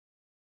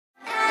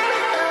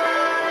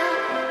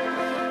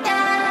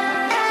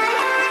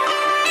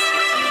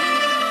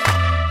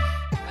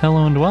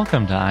Hello and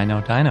welcome to I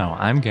Know Dino.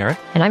 I'm Garrett.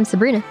 And I'm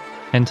Sabrina.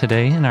 And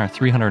today, in our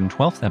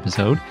 312th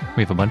episode,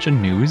 we have a bunch of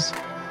news.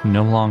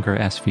 No longer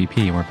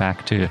SVP. We're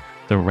back to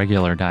the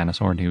regular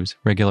dinosaur news.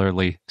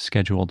 Regularly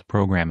scheduled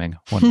programming,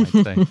 one might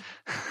say.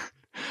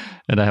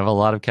 And I have a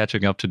lot of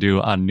catching up to do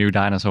on new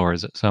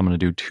dinosaurs. So I'm going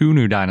to do 2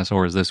 new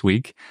dinosaurs this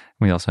week.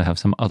 We also have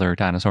some other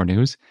dinosaur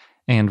news.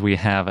 And we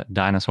have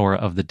Dinosaur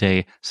of the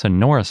Day,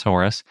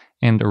 Sonorasaurus,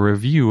 and a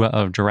review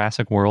of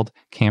Jurassic World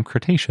Camp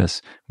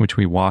Cretaceous, which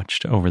we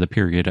watched over the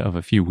period of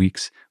a few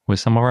weeks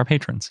with some of our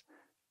patrons.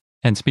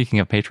 And speaking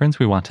of patrons,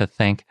 we want to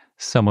thank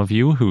some of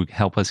you who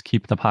help us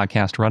keep the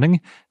podcast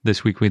running.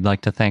 This week, we'd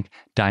like to thank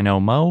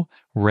Dino Mo,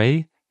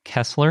 Ray,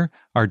 Kessler,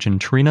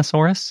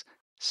 Argentrinosaurus,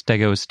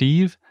 Stego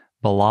Steve,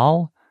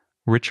 Bilal,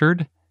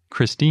 Richard,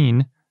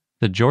 Christine,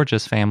 the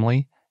Georges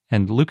family,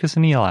 and Lucas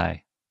and Eli.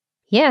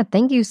 Yeah,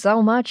 thank you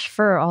so much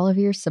for all of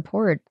your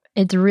support.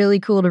 It's really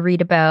cool to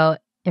read about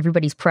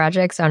everybody's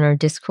projects on our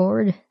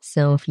Discord.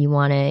 So if you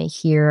want to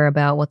hear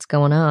about what's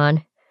going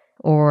on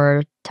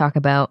or talk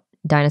about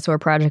dinosaur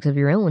projects of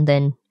your own,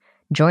 then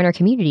join our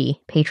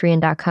community,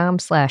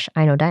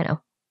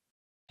 patreon.com/iknowdino.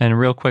 And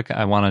real quick,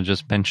 I want to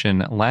just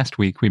mention, last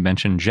week we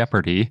mentioned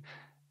Jeopardy.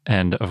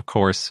 And of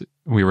course,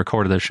 we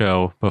recorded the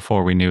show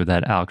before we knew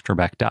that Alex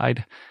Trebek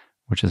died,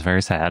 which is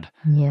very sad.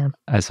 Yeah.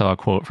 I saw a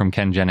quote from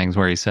Ken Jennings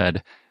where he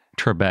said,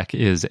 Trebek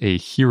is a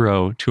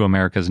hero to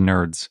America's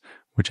nerds,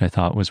 which I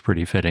thought was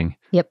pretty fitting.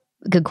 Yep,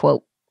 good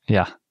quote.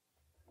 Yeah.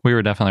 We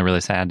were definitely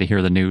really sad to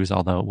hear the news,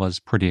 although it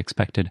was pretty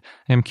expected.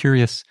 I'm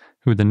curious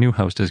who the new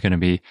host is going to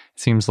be. It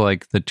seems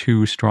like the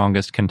 2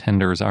 strongest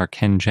contenders are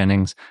Ken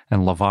Jennings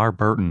and LeVar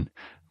Burton,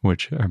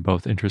 which are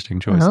both interesting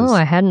choices. Oh,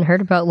 I hadn't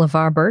heard about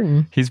LeVar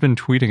Burton. He's been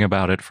tweeting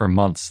about it for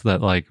months that,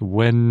 like,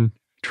 when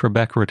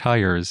Trebek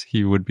retires,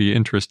 he would be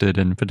interested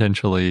in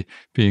potentially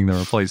being the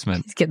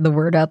replacement. He's getting the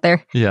word out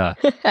there. Yeah.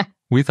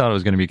 We thought it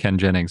was going to be Ken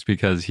Jennings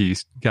because he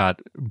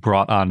got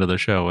brought onto the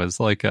show as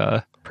like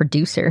a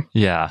producer.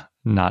 Yeah,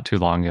 not too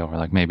long ago. We're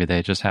like, maybe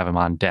they just have him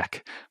on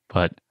deck.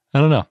 But I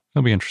don't know.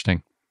 It'll be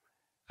interesting.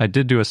 I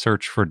did do a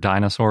search for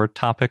dinosaur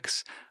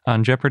topics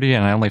on Jeopardy,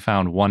 and I only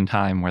found one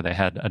time where they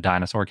had a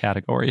dinosaur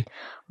category.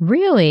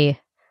 Really?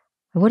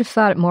 I would have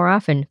thought it more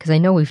often because I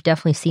know we've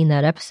definitely seen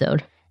that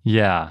episode.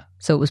 Yeah.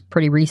 So it was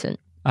pretty recent.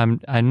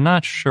 I'm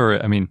not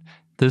sure. I mean,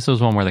 this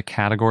was one where the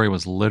category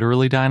was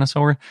literally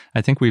dinosaur.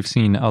 I think we've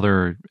seen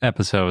other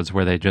episodes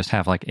where they just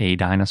have like a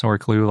dinosaur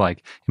clue. Like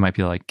it might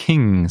be like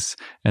kings,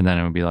 and then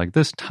it would be like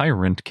this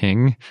tyrant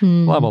king,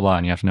 blah, blah, blah.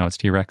 And you have to know it's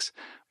T-Rex.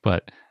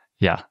 But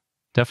yeah,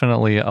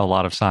 definitely a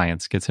lot of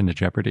science gets into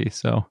Jeopardy.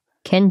 So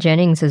Ken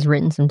Jennings has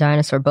written some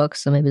dinosaur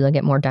books, so maybe they'll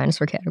get more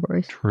dinosaur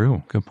categories.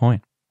 True. Good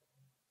point.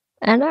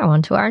 And now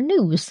on to our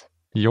news.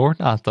 You're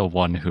not the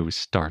one who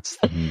starts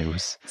the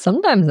news.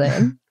 Sometimes I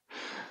am.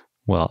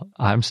 Well,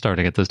 I'm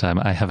starting it this time.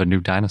 I have a new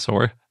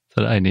dinosaur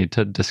that I need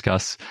to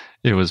discuss.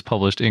 It was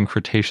published in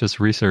Cretaceous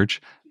Research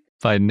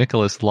by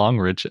Nicholas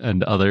Longrich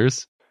and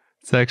others.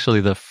 It's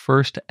actually the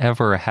first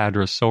ever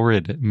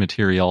hadrosaurid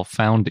material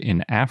found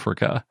in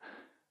Africa.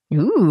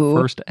 Ooh.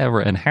 First ever.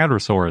 And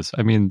hadrosaurs.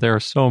 I mean, there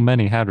are so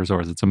many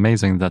hadrosaurs. It's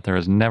amazing that there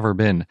has never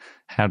been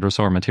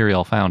hadrosaur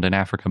material found in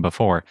Africa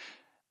before.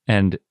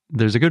 And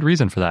there's a good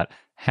reason for that.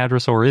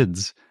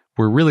 Hadrosaurids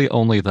were really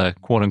only the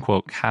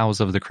quote-unquote cows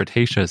of the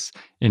Cretaceous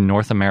in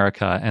North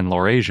America and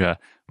Laurasia,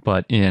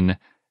 but in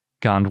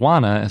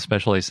Gondwana,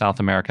 especially South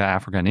America,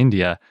 Africa, and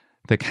India,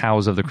 the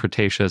cows of the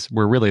Cretaceous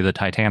were really the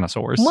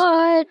titanosaurs.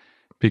 What?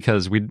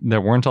 Because there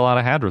weren't a lot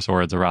of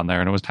hadrosaurids around there,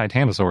 and it was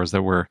titanosaurs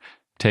that were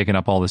taking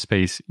up all the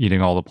space,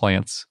 eating all the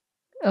plants.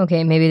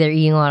 Okay, maybe they're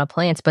eating a lot of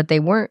plants, but they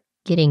weren't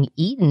getting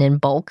eaten in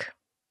bulk.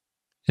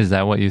 Is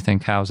that what you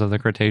think cows of the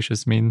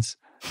Cretaceous means?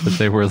 That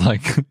they were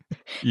like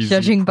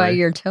Judging by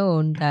your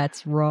tone,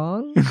 that's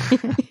wrong.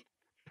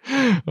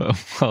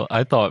 Well,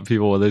 I thought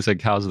people, when they said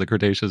cows of the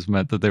Cretaceous,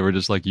 meant that they were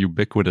just like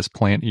ubiquitous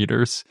plant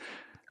eaters.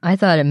 I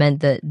thought it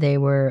meant that they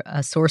were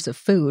a source of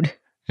food.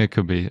 It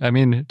could be. I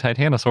mean,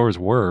 titanosaurs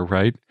were,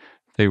 right?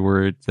 There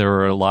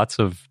were lots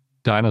of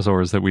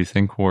dinosaurs that we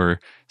think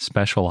were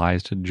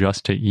specialized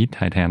just to eat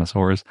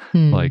titanosaurs,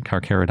 like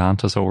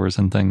Carcharodontosaurs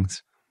and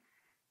things.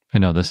 I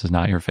know this is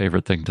not your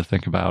favorite thing to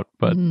think about,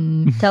 but...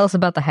 Tell us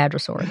about the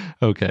hadrosaurid.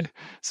 Okay,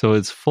 so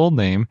its full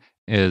name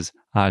is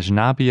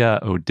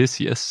Ajnabia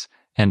odysseus,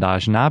 and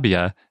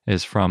Ajnabia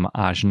is from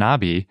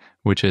Ajnabi,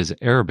 which is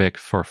Arabic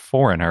for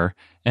foreigner,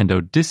 and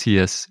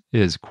Odysseus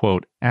is,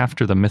 quote,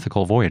 after the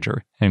mythical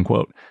voyager, end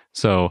quote.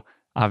 So,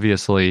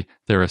 obviously,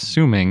 they're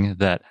assuming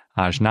that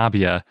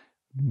Ajnabia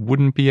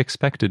wouldn't be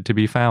expected to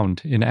be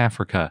found in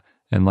Africa.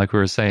 And like we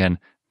were saying,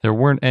 there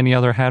weren't any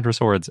other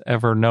hadrosaurids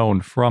ever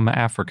known from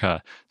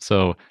Africa.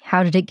 So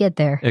how did it get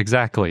there?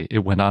 Exactly.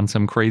 It went on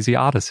some crazy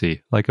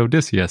odyssey, like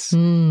Odysseus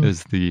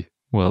is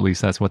well, at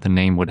least that's what the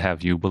name would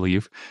have you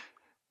believe.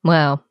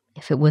 Well,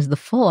 if it was the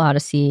full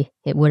odyssey,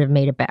 it would have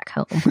made it back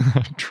home.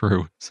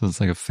 True. So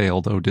it's like a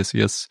failed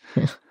Odysseus.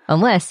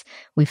 Unless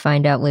we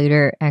find out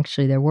later,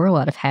 actually, there were a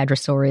lot of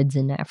hadrosaurids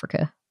in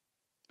Africa.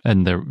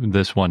 And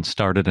this one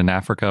started in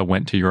Africa,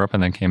 went to Europe,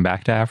 and then came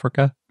back to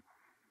Africa?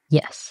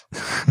 Yes.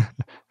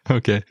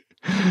 Okay.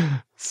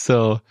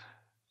 So,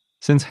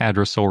 since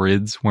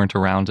hadrosaurids weren't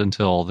around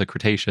until the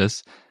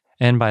Cretaceous,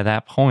 and by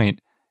that point,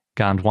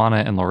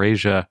 Gondwana and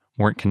Laurasia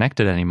weren't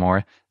connected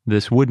anymore,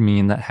 this would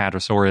mean that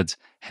hadrosaurids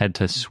had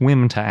to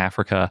swim to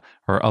Africa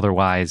or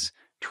otherwise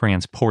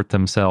transport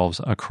themselves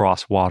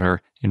across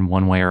water in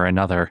one way or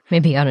another.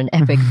 Maybe on an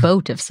epic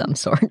boat of some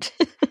sort.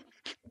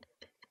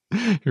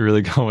 You're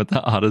really going with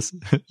the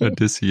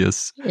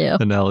Odysseus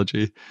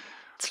analogy.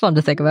 It's fun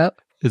to think about.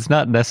 It's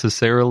not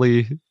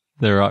necessarily,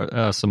 there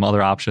are some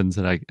other options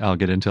that I'll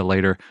get into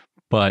later,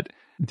 but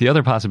the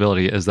other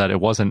possibility is that it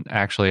wasn't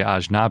actually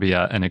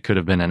Ajnabia and it could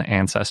have been an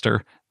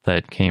ancestor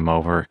that came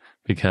over,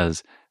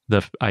 because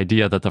the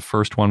idea that the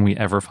first one we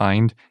ever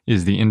find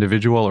is the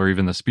individual or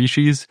even the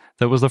species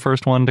that was the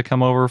first one to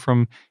come over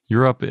from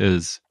Europe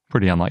is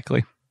pretty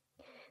unlikely.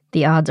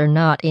 The odds are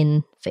not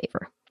in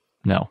favor.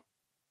 No.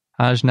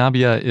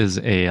 Ajnabia is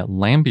a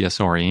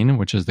lambeosaurine,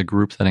 which is the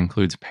group that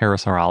includes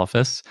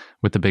Parasaurolophus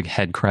with the big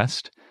head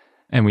crest.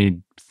 And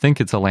we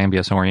think it's a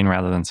lambeosaurine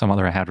rather than some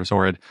other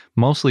hadrosaurid,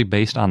 mostly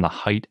based on the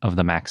height of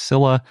the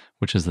maxilla,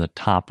 which is the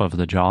top of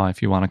the jaw,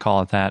 if you want to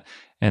call it that,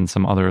 and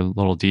some other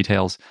little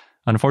details.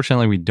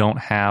 Unfortunately, we don't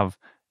have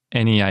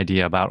any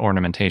idea about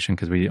ornamentation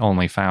because we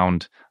only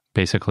found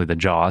basically the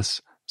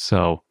jaws.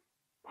 So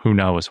who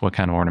knows what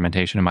kind of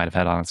ornamentation it might have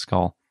had on its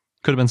skull.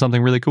 Could have been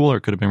something really cool or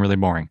it could have been really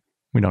boring.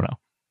 We don't know.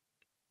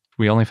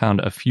 We only found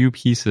a few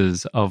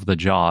pieces of the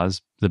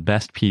jaws. The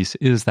best piece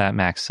is that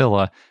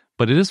maxilla,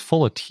 but it is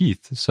full of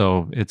teeth,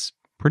 so it's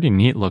pretty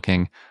neat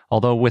looking.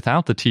 Although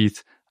without the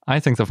teeth, I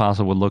think the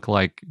fossil would look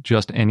like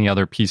just any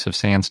other piece of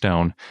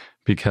sandstone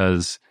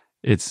because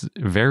it's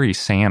very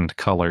sand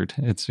colored.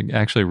 It's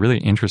actually really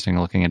interesting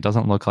looking. It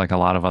doesn't look like a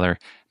lot of other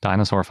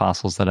dinosaur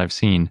fossils that I've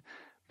seen,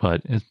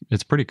 but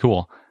it's pretty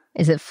cool.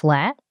 Is it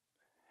flat?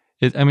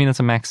 It's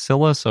a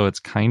maxilla, so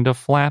it's kind of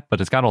flat, but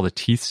it's got all the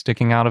teeth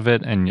sticking out of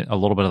it and a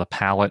little bit of the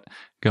palate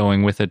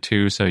going with it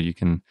too, so you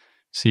can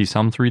see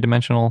some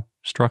three-dimensional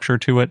structure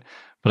to it.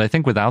 But I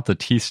think without the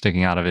teeth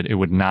sticking out of it, it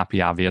would not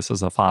be obvious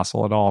as a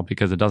fossil at all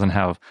because it doesn't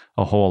have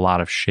a whole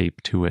lot of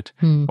shape to it.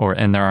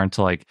 And there aren't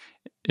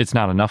it's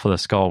not enough of the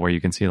skull where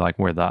you can see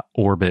where the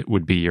orbit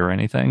would be or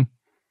anything.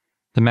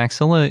 The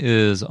maxilla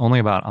is only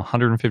about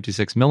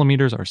 156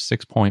 millimeters or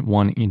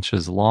 6.1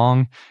 inches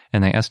long,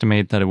 and they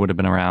estimate that it would have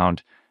been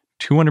around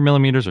 200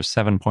 millimeters or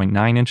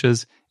 7.9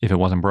 inches if it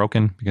wasn't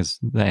broken, because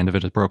the end of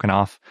it is broken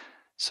off.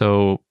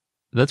 So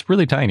that's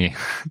really tiny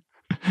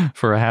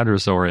for a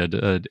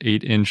hadrosaurid.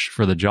 8-inch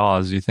for the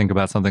jaws. You think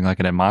about something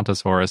like an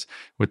Edmontosaurus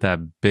with that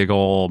big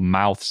old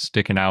mouth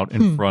sticking out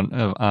in front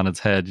on its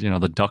head,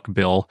 the duck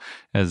bill,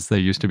 as they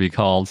used to be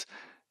called.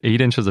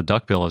 8 inches of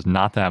duck bill is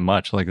not that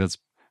much. That's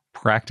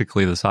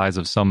practically the size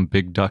of some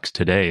big ducks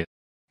today.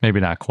 Maybe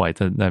not quite.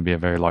 That'd be a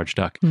very large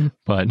duck,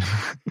 but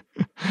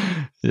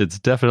it's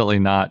definitely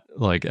not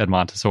like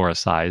Edmontosaurus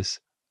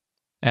size.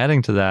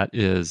 Adding to that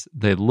is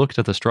they looked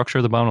at the structure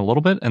of the bone a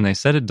little bit, and they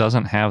said it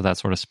doesn't have that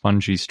sort of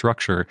spongy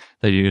structure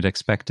that you'd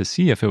expect to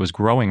see if it was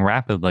growing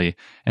rapidly,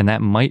 and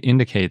that might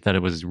indicate that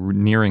it was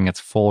nearing its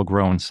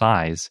full-grown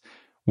size,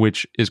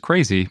 which is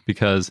crazy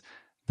because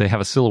they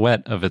have a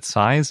silhouette of its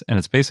size, and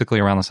it's basically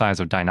around the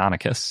size of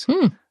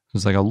Deinonychus.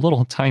 It's like a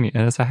little tiny,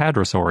 and it's a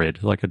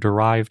hadrosaurid, like a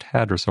derived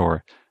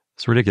hadrosaur.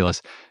 It's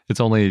ridiculous.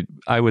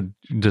 I would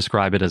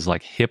describe it as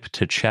hip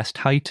to chest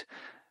height,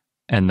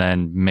 and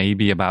then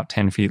maybe about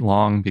 10 feet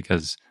long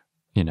because,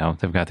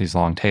 they've got these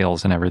long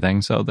tails and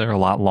everything. So they're a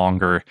lot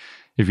longer.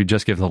 If you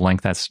just give the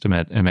length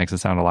estimate, it makes it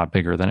sound a lot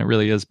bigger than it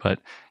really is. But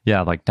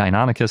yeah,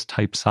 Deinonychus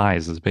type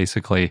size is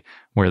basically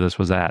where this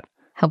was at.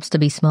 Helps to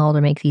be small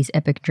to make these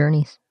epic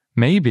journeys.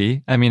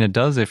 Maybe. It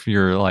does if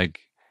you're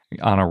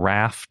on a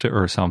raft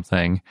or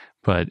something,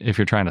 but if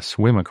you're trying to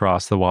swim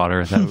across the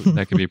water,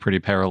 that could be pretty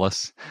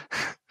perilous.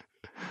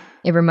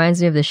 It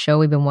reminds me of the show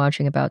we've been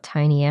watching about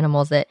tiny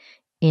animals that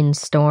in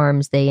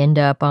storms, they end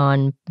up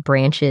on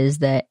branches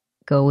that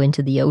go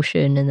into the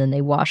ocean and then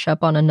they wash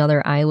up on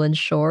another island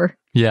shore.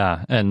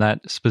 Yeah, and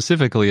that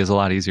specifically is a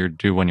lot easier to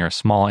do when you're a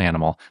small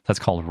animal. That's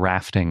called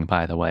rafting,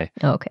 by the way.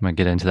 Okay. I'm going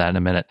to get into that in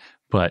a minute.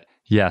 But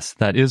yes,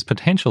 that is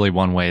potentially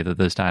one way that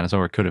this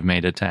dinosaur could have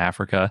made it to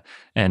Africa.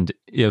 And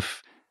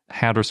if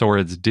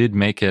hadrosaurids did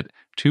make it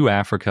to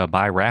Africa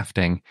by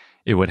rafting,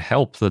 it would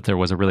help that there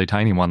was a really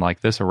tiny one like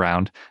this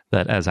around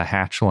that as a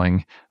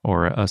hatchling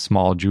or a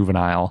small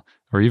juvenile,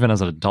 or even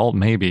as an adult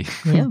maybe,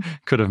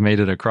 could have made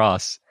it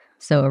across.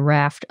 So a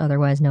raft,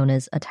 otherwise known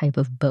as a type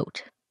of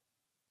boat.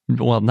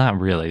 Well, not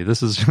really.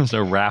 This is just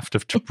a raft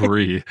of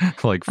debris,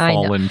 like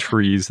fallen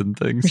trees and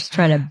things. We're just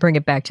trying to bring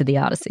it back to the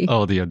Odyssey.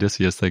 Oh, the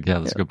Odysseus thing. Yeah,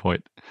 that's a good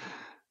point.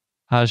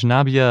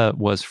 Ajnabia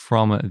was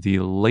from the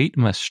late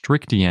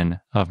Maastrichtian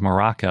of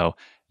Morocco,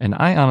 and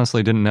I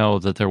honestly didn't know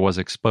that there was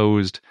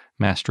exposed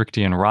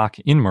Maastrichtian rock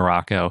in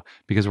Morocco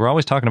because we're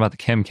always talking about the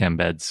Kem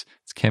beds.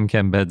 It's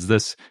Kem beds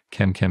this,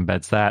 Kem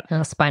beds that.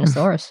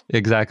 Spinosaurus.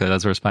 Exactly.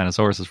 That's where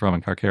Spinosaurus is from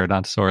and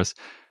Carcharodontosaurus.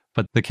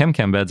 But the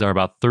Kem beds are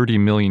about 30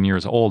 million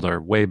years older,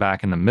 way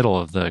back in the middle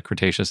of the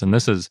Cretaceous. And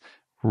this is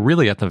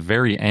really at the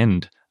very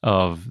end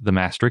of the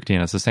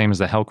Maastrichtian. It's the same as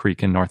the Hell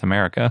Creek in North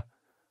America.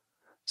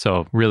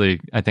 So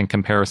really, I think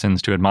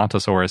comparisons to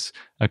Edmontosaurus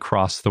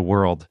across the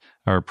world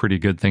are a pretty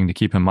good thing to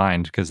keep in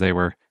mind because they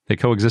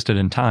coexisted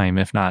in time,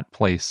 if not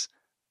place.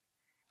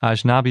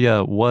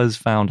 Ajnabia was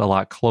found a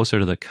lot closer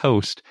to the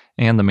coast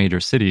and the major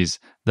cities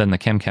than the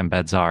Kemkem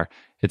beds are.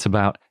 It's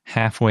about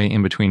halfway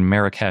in between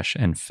Marrakesh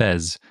and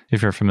Fez,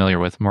 if you're familiar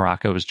with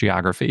Morocco's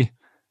geography.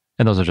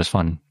 And those are just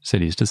fun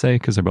cities to say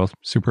because they're both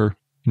super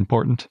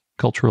important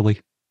culturally.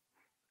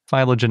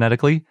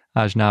 Phylogenetically,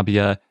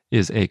 Ajnabia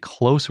is a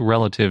close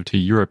relative to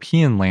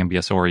European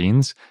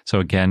Lambeosaurines. So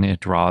again, it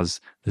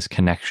draws this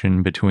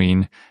connection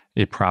between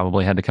it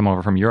probably had to come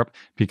over from Europe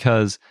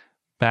because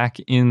back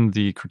in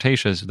the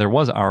Cretaceous, there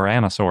was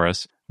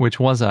Tyrannosaurus, which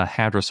was a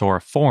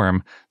hadrosaur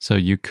form. So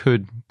you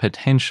could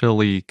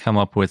potentially come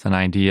up with an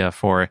idea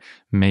for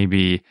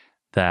maybe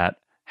that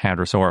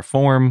hadrosaur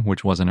form,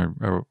 which wasn't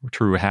a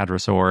true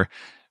hadrosaur,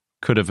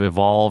 could have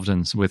evolved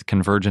and with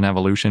convergent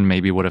evolution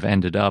maybe would have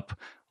ended up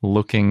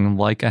looking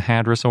like a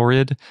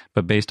hadrosaurid.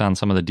 But based on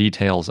some of the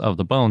details of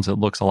the bones, it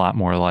looks a lot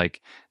more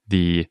like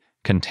the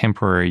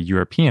contemporary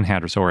European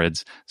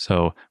hadrosaurids.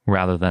 So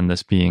rather than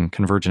this being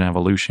convergent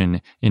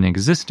evolution in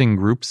existing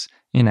groups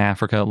in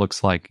Africa, it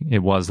looks like it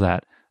was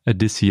that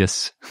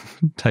Odysseus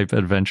type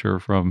adventure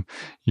from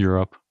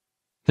Europe.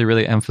 They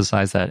really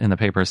emphasize that in the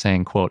paper,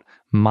 saying, quote,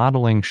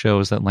 modeling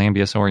shows that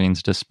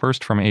Lambeosaurians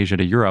dispersed from Asia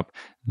to Europe,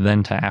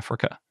 then to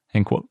Africa,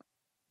 end quote.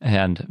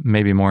 And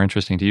maybe more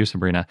interesting to you,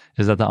 Sabrina,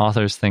 is that the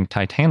authors think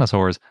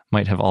titanosaurs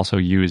might have also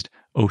used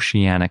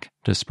oceanic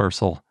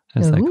dispersal,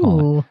 as they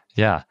call it.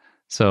 Yeah.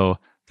 So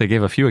they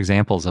gave a few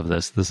examples of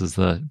this. This is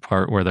the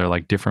part where there are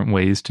like different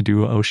ways to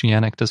do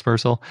oceanic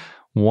dispersal.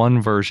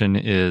 One version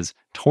is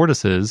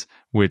tortoises,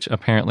 which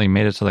apparently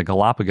made it to the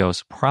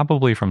Galapagos,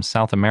 probably from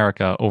South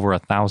America over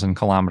 1,000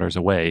 kilometers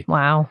away.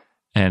 Wow.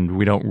 And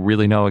we don't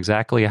really know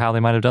exactly how they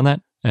might have done that.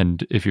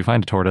 And if you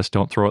find a tortoise,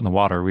 don't throw it in the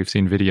water. We've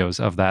seen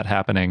videos of that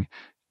happening.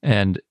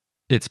 And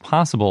it's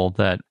possible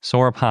that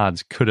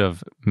sauropods could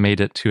have made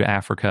it to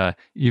Africa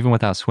even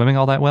without swimming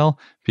all that well,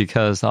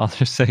 because the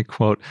authors say,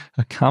 quote,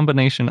 a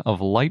combination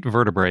of light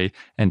vertebrae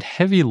and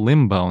heavy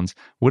limb bones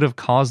would have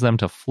caused them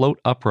to float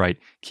upright,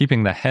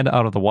 keeping the head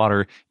out of the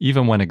water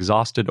even when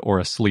exhausted or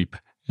asleep,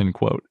 end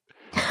quote.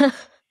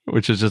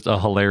 Which is just a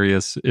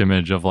hilarious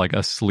image of like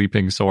a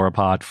sleeping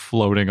sauropod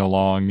floating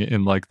along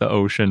in like the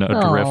ocean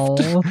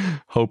adrift,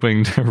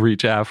 hoping to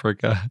reach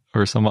Africa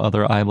or some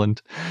other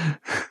island.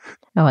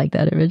 I like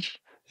that image.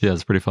 Yeah,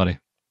 it's pretty funny.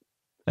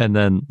 And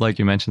then, like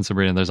you mentioned,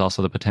 Sabrina, there's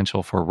also the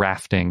potential for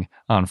rafting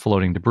on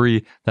floating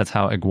debris. That's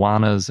how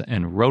iguanas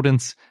and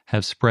rodents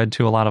have spread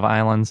to a lot of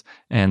islands.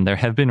 And there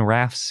have been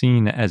rafts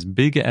seen as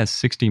big as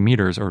 60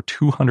 meters or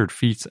 200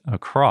 feet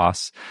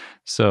across.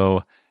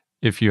 So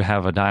if you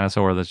have a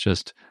dinosaur that's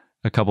just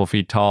a couple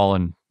feet tall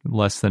and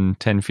less than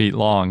 10 feet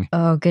long,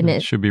 oh goodness,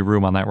 there should be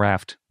room on that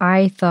raft.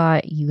 I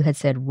thought you had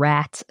said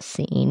rats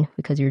seen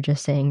because you're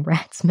just saying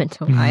rats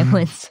meant on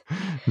islands.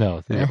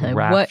 No,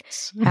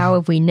 rafts. How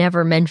have we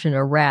never mentioned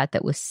a rat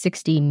that was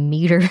 60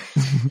 meters?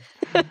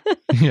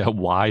 Yeah,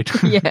 wide.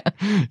 Yeah.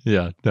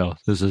 Yeah, no,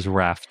 this is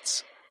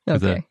rafts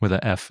with an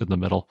F in the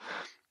middle.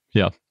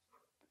 Yeah.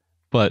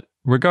 But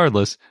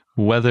regardless,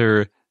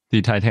 whether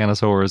the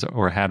titanosaurs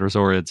or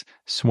hadrosaurids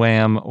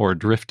swam or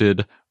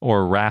drifted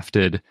or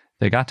rafted,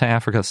 they got to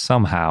Africa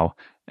somehow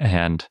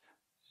and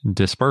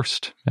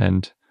dispersed.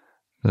 And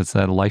that's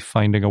that life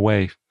finding a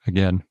way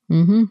again.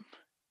 Mm-hmm.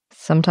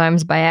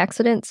 Sometimes by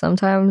accident,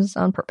 sometimes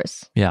on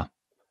purpose. Yeah.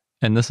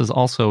 And this is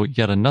also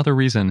yet another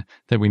reason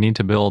that we need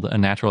to build a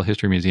natural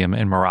history museum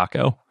in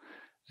Morocco.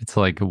 It's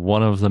like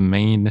one of the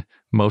main,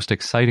 most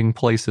exciting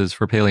places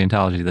for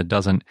paleontology that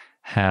doesn't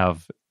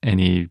have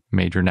any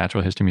major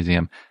natural history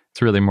museum.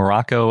 It's really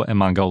Morocco and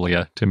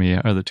Mongolia, to me,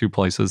 are the two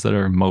places that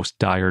are most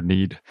dire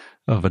need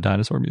of a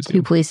dinosaur museum.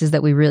 Two places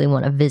that we really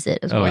want to visit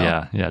as well. Oh,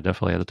 yeah. Yeah,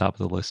 definitely at the top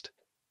of the list.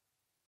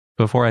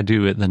 Before I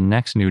do the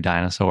next new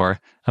dinosaur,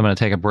 I'm going to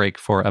take a break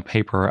for a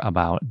paper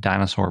about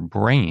dinosaur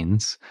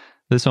brains.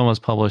 This one was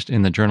published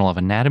in the Journal of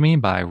Anatomy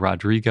by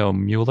Rodrigo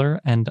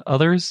Mueller and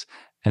others,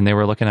 and they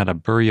were looking at a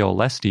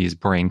Buriolestes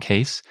brain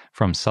case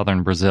from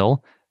southern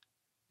Brazil.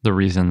 The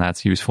reason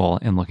that's useful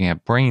in looking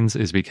at brains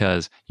is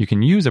because you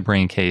can use a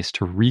brain case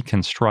to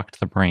reconstruct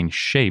the brain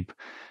shape,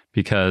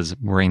 because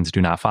brains do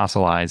not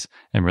fossilize,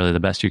 and really the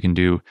best you can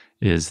do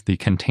is the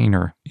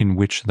container in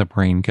which the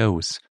brain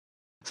goes.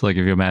 So like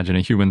if you imagine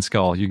a human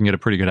skull, you can get a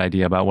pretty good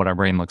idea about what our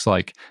brain looks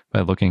like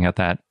by looking at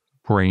that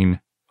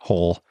brain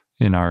hole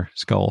in our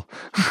skull.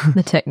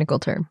 The technical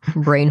term,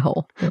 brain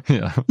hole.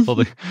 Yeah,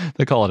 well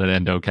they call it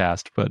an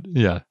endocast, but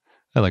yeah,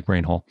 I like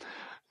brain hole.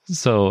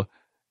 So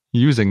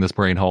using this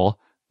brain hole,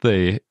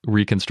 they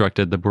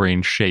reconstructed the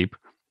brain shape,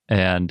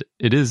 and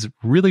it is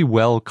really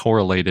well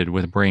correlated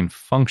with brain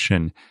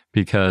function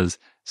because,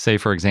 say,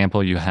 for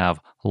example, you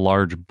have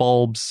large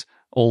bulbs,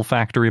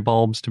 olfactory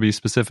bulbs to be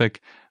specific.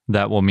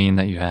 That will mean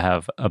that you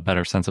have a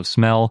better sense of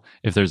smell.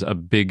 If there's a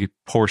big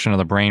portion of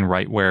the brain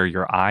right where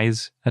your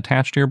eyes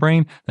attach to your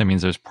brain, that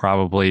means there's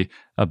probably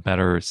a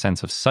better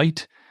sense of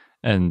sight,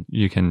 and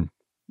you can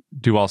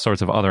do all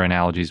sorts of other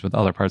analogies with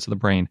other parts of the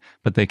brain,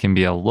 but they can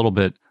be a little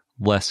bit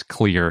less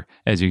clear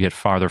as you get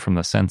farther from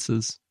the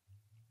senses.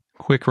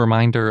 Quick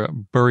reminder,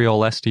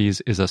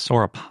 Buriolestes is a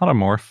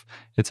sauropodomorph.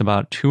 It's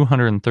about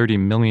 230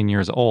 million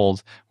years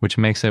old, which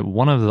makes it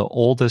one of the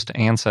oldest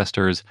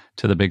ancestors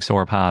to the big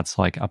sauropods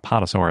like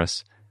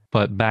Apatosaurus.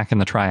 But back in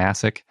the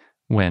Triassic,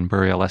 when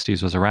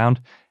Buriolestes was around,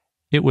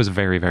 it was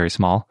very, very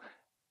small.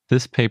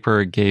 This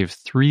paper gave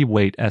 3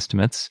 weight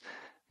estimates.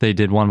 They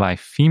did one by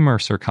femur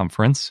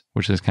circumference,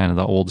 which is kind of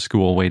the old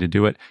school way to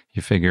do it.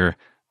 You figure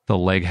the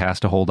leg has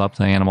to hold up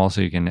the animal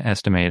so you can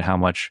estimate how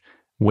much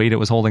weight it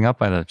was holding up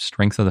by the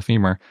strength of the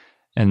femur.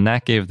 And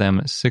that gave them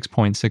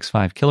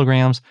 6.65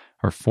 kilograms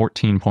or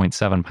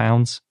 14.7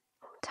 pounds.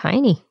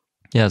 Tiny.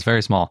 Yeah, it's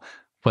very small.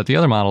 But the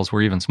other models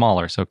were even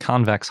smaller. So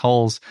convex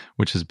hulls,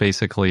 which is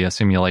basically a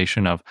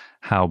simulation of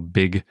how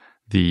big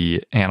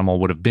the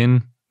animal would have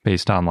been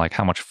based on like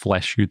how much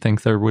flesh you'd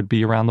think there would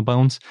be around the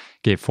bones,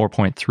 gave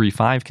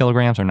 4.35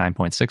 kilograms or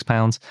 9.6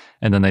 pounds.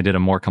 And then they did a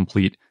more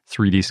complete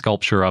 3D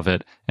sculpture of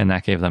it, and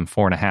that gave them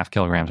 4.5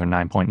 kilograms or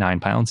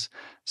 9.9 pounds.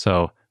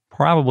 So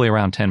probably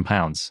around 10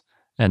 pounds.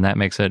 And that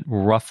makes it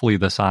roughly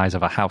the size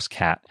of a house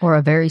cat. Or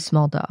a very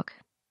small dog.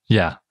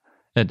 Yeah.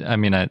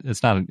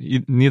 It's not,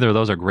 neither of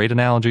those are great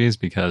analogies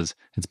because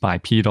it's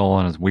bipedal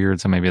and it's weird.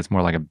 So maybe it's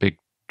more like a big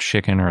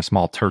chicken or a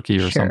small turkey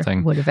or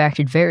something. Would have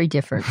acted very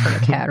different from a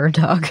cat or a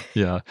dog.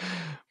 Yeah.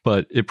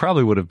 But it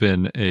probably would have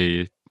been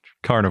a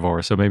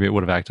carnivore. So maybe it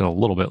would have acted a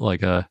little bit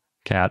like a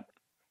cat.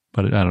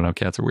 But I don't know.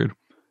 Cats are weird.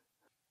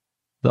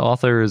 The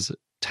authors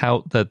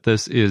tout that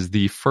this is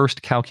the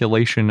first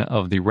calculation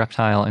of the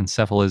reptile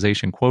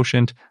encephalization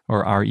quotient,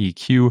 or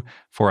REQ,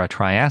 for a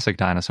Triassic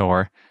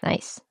dinosaur.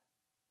 Nice.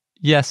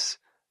 Yes,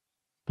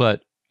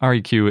 but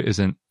REQ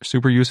isn't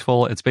super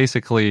useful. It's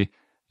basically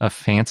a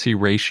fancy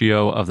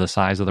ratio of the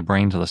size of the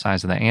brain to the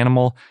size of the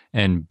animal,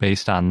 and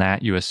based on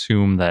that, you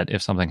assume that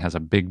if something has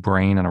a big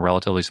brain and a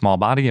relatively small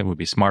body, it would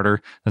be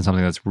smarter than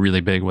something that's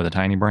really big with a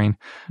tiny brain.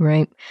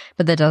 Right,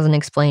 but that doesn't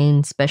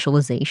explain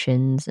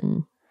specializations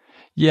and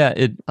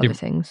other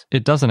things.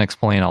 It doesn't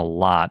explain a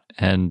lot,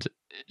 and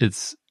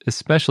it's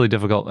especially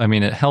difficult. I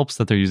mean, it helps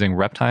that they're using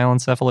reptile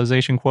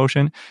encephalization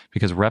quotient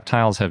because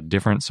reptiles have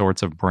different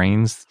sorts of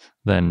brains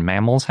than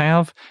mammals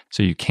have.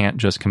 So you can't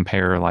just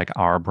compare like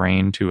our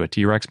brain to a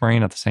T-Rex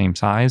brain at the same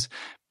size.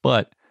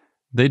 But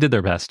they did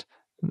their best.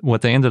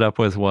 What they ended up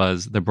with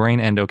was the brain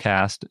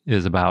endocast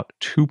is about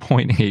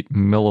 2.8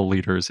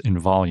 milliliters in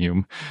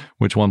volume,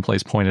 which one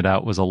place pointed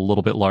out was a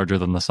little bit larger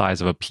than the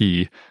size of a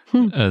pea.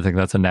 I think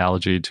that's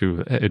analogy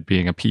to it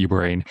being a pea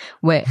brain.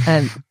 Wait,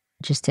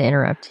 just to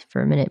interrupt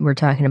for a minute, we're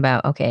talking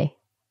about,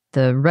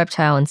 the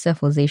reptile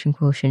encephalization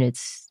quotient,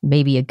 it's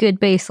maybe a good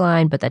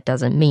baseline, but that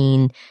doesn't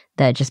mean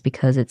that just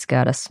because it's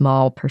got a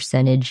small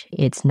percentage,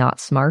 it's not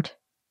smart.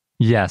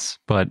 Yes,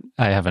 but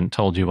I haven't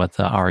told you what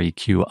the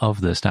REQ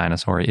of this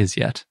dinosaur is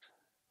yet.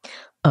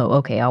 Oh,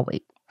 okay, I'll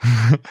wait.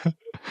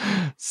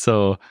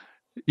 So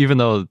even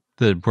though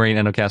the brain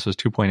endocast was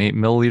 2.8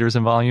 milliliters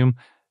in volume,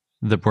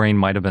 the brain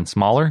might have been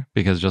smaller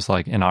because just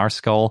like in our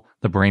skull,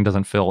 the brain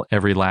doesn't fill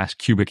every last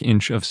cubic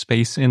inch of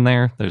space in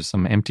there. There's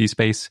some empty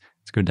space.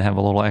 It's good to have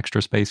a little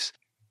extra space.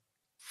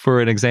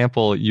 For an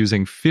example,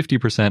 using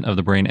 50% of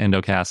the brain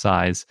endocast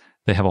size,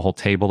 they have a whole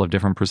table of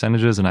different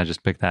percentages, and I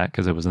just picked that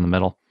because it was in the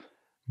middle.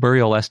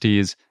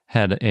 Buriolestes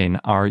had an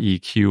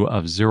REQ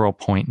of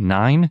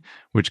 0.9,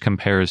 which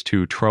compares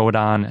to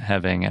Troodon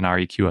having an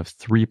REQ of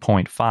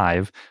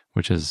 3.5,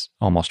 which is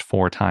almost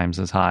 4 times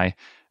as high,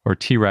 or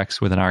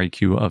T-Rex with an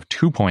REQ of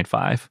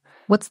 2.5.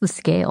 What's the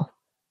scale?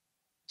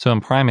 So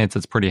in primates,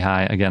 it's pretty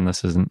high. Again,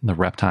 this isn't the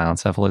reptile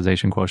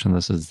encephalization quotient.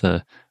 This is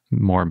the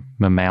more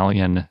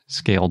mammalian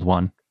scaled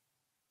one.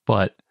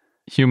 But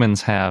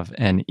humans have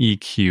an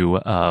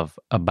EQ of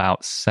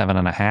about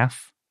 7.5.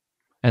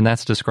 And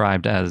that's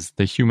described as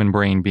the human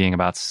brain being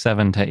about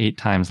 7 to 8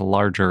 times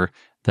larger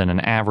than an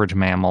average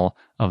mammal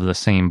of the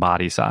same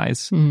body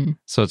size.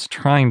 So it's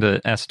trying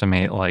to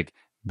estimate, like,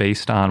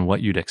 based on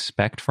what you'd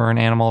expect for an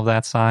animal of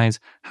that size,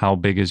 how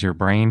big is your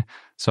brain?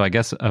 So I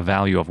guess a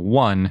value of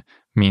 1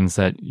 means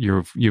that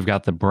you've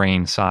got the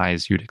brain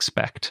size you'd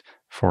expect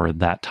for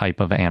that type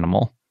of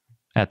animal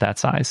at that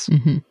size.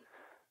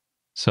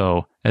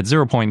 So at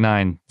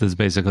 0.9, this is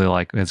basically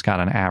like it's got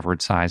an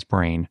average size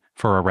brain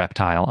for a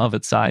reptile of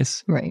its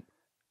size. Right.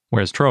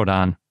 Whereas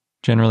Troodon,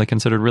 generally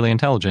considered really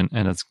intelligent,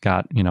 and it's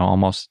got,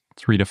 almost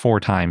 3 to 4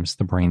 times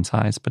the brain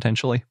size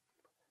potentially.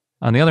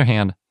 On the other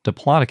hand,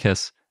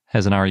 Diplodocus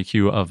has an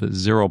REQ of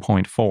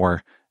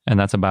 0.4, and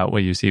that's about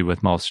what you see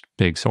with most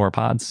big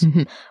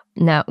sauropods.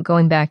 Now,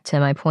 going back to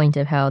my point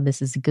of how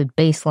this is a good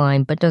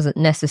baseline, but doesn't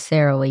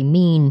necessarily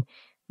mean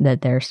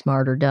that they're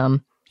smart or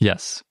dumb.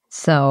 Yes.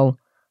 So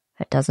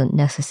that doesn't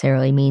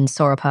necessarily mean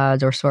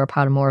sauropods or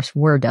sauropodomorphs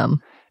were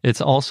dumb.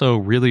 It's also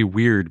really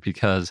weird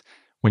because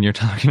when you're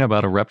talking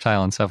about a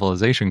reptile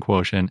encephalization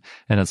quotient,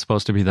 and it's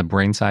supposed to be the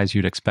brain size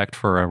you'd expect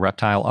for a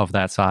reptile of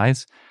that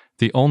size,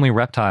 the only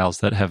reptiles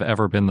that have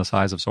ever been the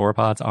size of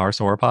sauropods are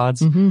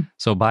sauropods.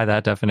 So by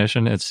that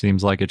definition, it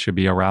seems like it should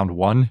be around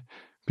 1,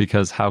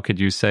 because how could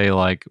you say,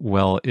 like,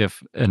 well,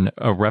 if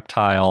a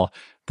reptile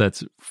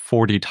that's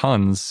 40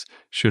 tons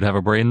should have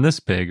a brain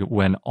this big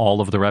when all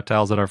of the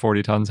reptiles that are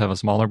 40 tons have a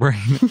smaller brain?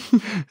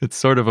 It's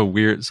sort of a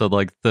weird, so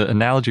like the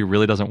analogy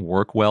really doesn't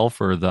work well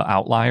for the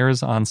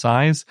outliers on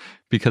size,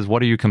 because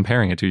what are you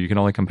comparing it to? You can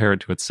only compare it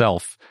to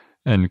itself,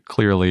 and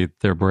clearly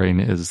their brain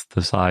is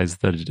the size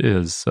that it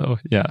is. So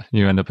yeah,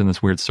 you end up in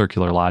this weird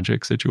circular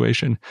logic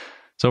situation.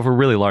 So for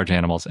really large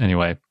animals,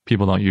 anyway,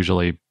 people don't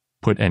usually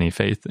put any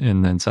faith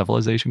in the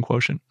encephalization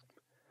quotient.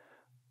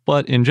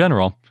 But in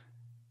general,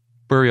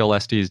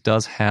 Buriolestes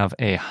does have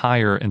a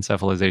higher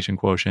encephalization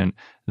quotient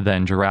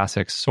than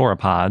Jurassic's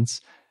sauropods,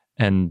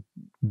 and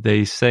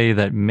they say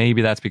that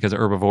maybe that's because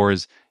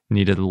herbivores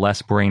needed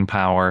less brain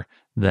power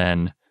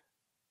than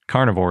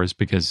carnivores,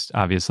 because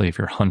obviously if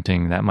you're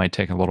hunting, that might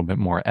take a little bit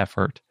more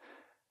effort.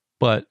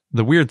 But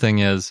the weird thing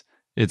is,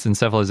 its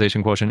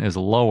encephalization quotient is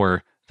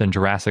lower than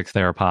Jurassic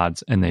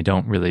theropods, and they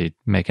don't really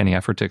make any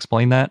effort to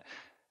explain that.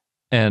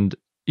 And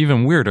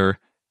even weirder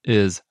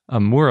is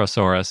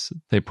Amurasaurus,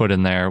 they put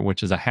in there,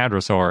 which is a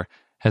hadrosaur,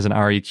 has an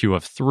REQ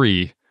of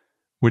 3,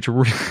 which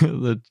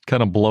really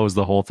kind of blows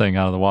the whole thing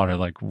out of the water.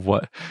 Like,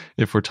 what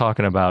if we're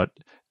talking about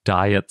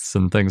diets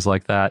and things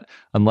like that?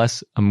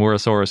 Unless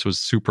Amurasaurus was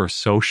super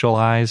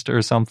socialized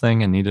or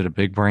something and needed a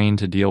big brain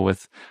to deal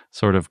with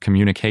sort of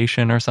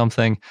communication or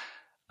something.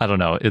 I don't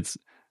know.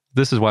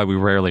 This is why we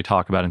rarely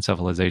talk about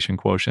encephalization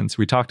quotients.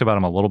 We talked about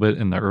them a little bit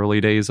in the early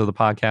days of the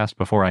podcast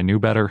before I knew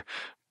better,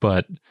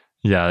 but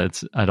yeah,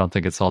 I don't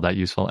think it's all that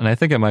useful. And I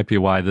think it might be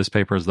why this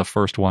paper is the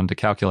first one to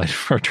calculate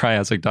for a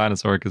Triassic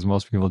dinosaur, because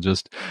most people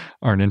just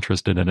aren't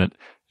interested in it.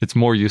 It's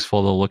more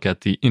useful to look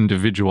at the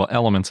individual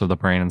elements of the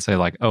brain and say,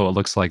 like, oh, it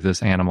looks like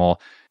this animal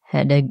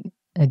had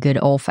a good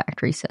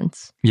olfactory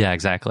sense. Yeah,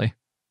 exactly.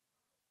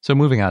 So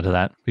moving on to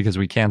that, because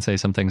we can say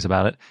some things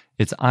about it,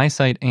 its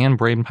eyesight and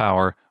brain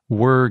power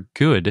were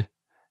good,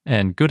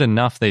 and good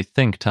enough, they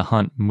think, to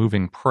hunt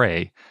moving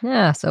prey.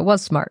 Yeah, so it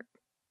was smart.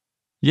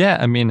 Yeah,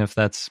 I mean, if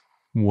that's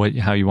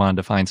how you want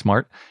to define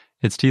smart.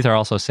 Its teeth are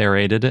also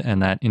serrated, and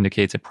that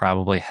indicates it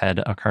probably had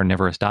a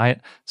carnivorous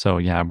diet. So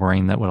yeah, a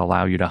brain that would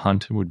allow you to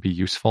hunt would be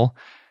useful.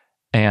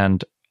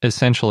 And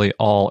essentially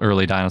all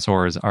early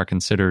dinosaurs are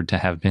considered to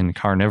have been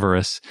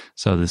carnivorous,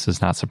 so this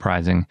is not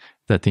surprising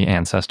that the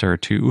ancestor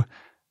to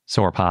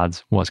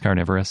sauropods was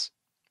carnivorous.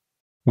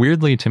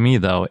 Weirdly to me,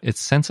 though, its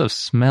sense of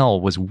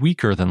smell was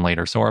weaker than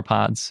later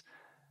sauropods,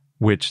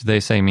 which they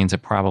say means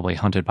it probably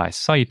hunted by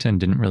sight and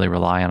didn't really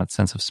rely on its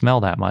sense of smell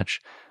that much.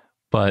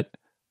 But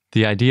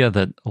the idea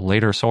that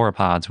later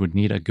sauropods would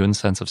need a good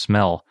sense of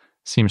smell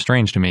seems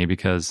strange to me,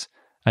 because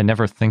I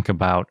never think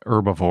about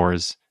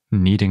herbivores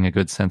needing a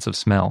good sense of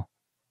smell.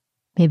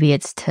 Maybe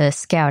it's to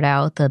scout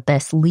out the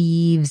best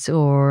leaves,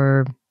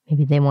 or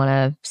maybe they want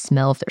to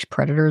smell if there's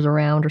predators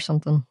around or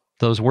something.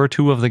 Those were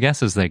 2 of the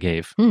guesses they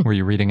gave. Were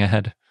you reading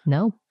ahead?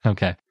 No.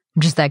 Okay.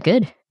 I'm just that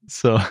good.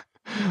 So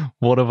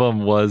one of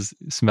them was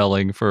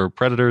smelling for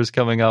predators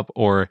coming up,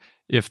 or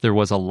if there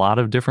was a lot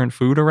of different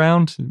food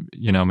around,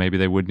 maybe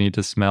they would need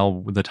to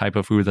smell the type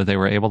of food that they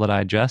were able to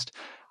digest.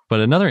 But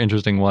another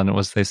interesting one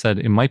was they said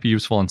it might be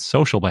useful in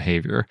social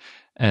behavior.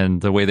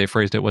 And the way they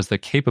phrased it was the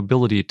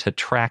capability to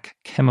track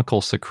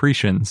chemical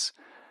secretions.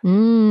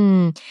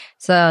 So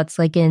it's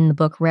like in the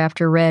book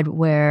Raptor Red,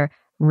 where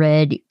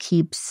Red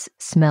keeps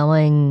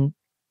smelling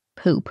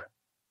poop.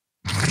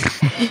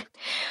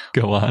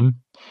 Go on.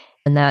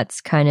 And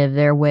that's kind of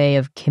their way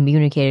of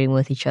communicating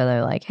with each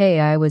other, like, hey,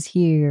 I was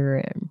here,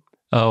 and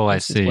I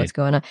see what's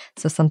going on.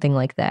 So something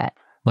like that.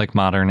 Like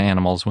modern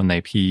animals when they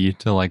pee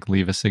to like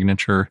leave a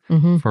signature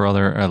for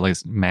other, or at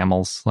least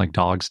mammals like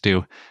dogs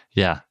do.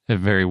 Yeah, it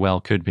very well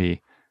could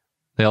be.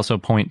 They also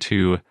point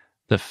to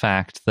the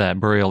fact that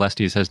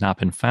Buriolestes has not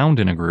been found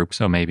in a group,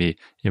 so maybe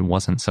it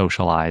wasn't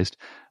socialized.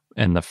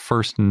 And the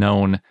first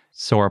known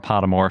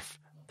sauropodomorph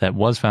that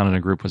was found in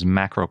a group was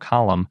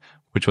Macrocolum,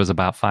 which was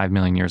about 5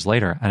 million years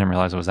later. I didn't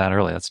realize it was that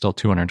early. That's still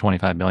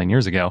 225 million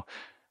years ago.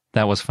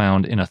 That was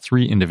found in a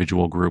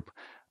 3-individual group.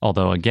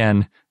 Although,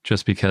 again,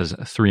 just because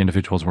 3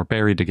 individuals were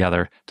buried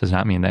together does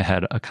not mean they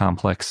had a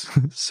complex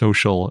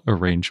social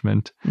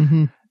arrangement.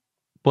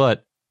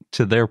 But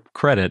to their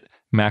credit,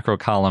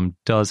 Macrocolum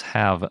does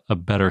have a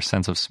better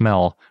sense of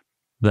smell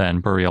than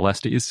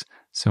Buriolestes,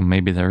 so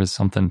maybe there is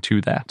something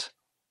to that.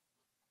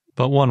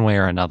 But one way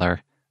or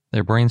another,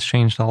 their brains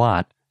changed a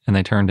lot, and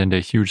they turned into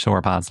huge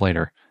sauropods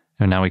later.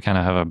 And now we kind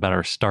of have a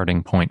better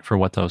starting point for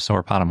what those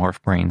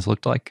sauropodomorph brains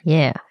looked like.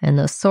 Yeah, and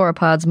those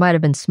sauropods might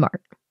have been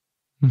smart.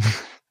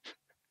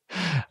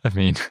 I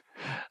mean,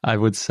 I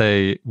would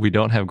say we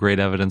don't have great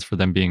evidence for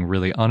them being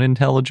really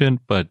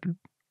unintelligent, but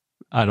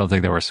I don't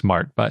think they were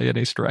smart by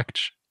any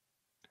stretch.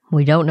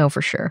 We don't know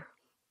for sure.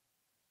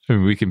 I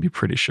mean, we can be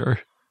pretty sure.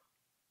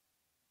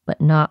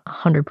 But not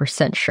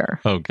 100% sure.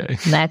 Okay.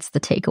 That's the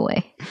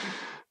takeaway.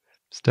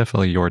 It's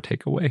definitely your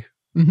takeaway.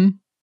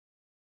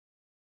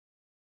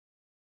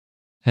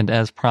 And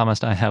as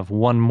promised, I have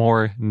one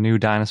more new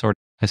dinosaur.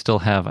 I still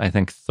have, I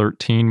think,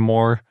 13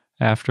 more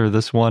after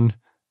this one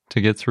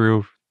to get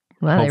through.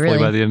 Wow, hopefully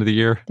by the end of the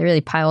year. They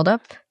really piled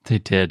up. They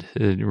did.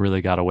 It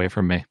really got away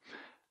from me.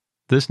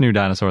 This new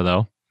dinosaur,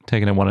 though,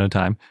 taking it one at a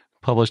time,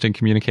 published in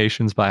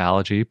Communications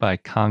Biology by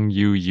Kang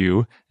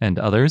Yu and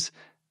others.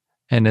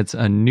 And it's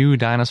a new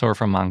dinosaur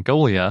from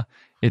Mongolia.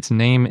 Its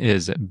name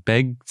is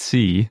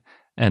Begtsi,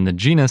 and the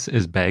genus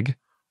is Beg.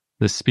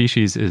 The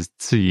species is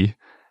Tsi,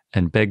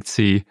 and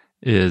Begtsi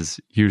is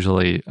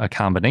usually a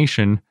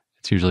combination.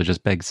 It's usually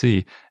just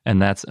Begtsi,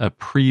 and that's a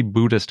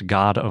pre-Buddhist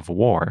god of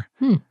war.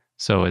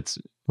 So it's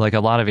like a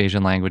lot of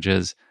Asian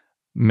languages,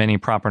 many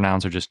proper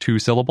nouns are just 2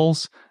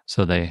 syllables.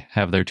 So they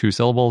have their 2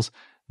 syllables,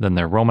 then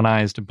they're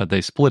romanized, but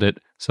they split it.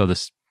 So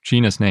this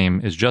genus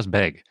name is just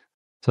Beg.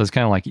 So it's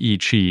kind of like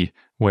I-Chi,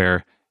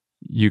 where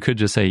you could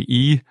just say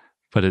E,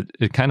 but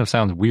it kind of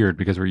sounds weird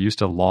because we're used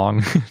to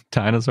long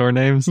dinosaur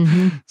names.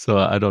 So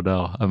I don't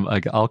know.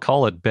 I'll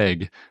call it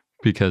Beg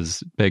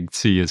because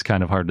Begtsi is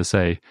kind of hard to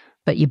say.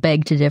 But you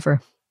beg to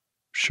differ.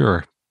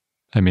 Sure.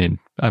 I mean,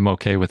 I'm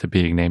okay with it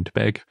being named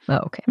Beg. Oh,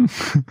 okay.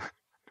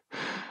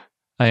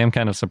 I am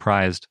kind of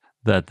surprised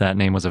that that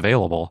name was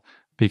available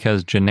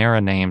because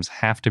genera names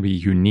have to be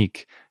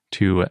unique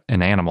to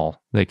an animal.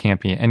 They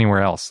can't be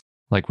anywhere else,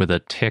 like with a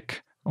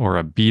tick or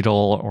a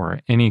beetle or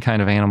any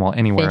kind of animal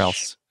anywhere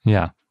else.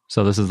 Yeah.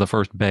 So this is the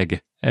first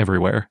Beg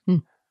everywhere.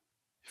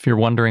 If you're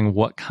wondering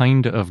what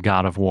kind of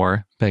god of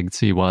war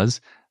Begtsi was,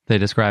 they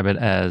describe it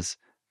as,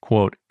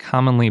 quote,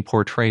 commonly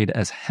portrayed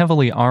as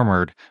heavily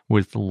armored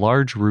with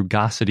large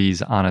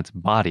rugosities on its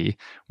body,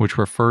 which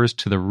refers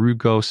to the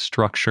rugose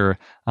structure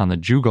on the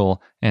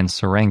jugal and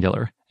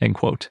syringular, end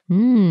quote.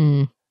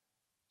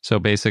 So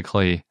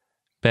basically,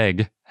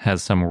 Beg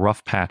has some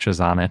rough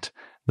patches on it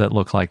that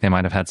look like they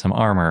might have had some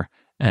armor,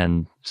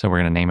 and so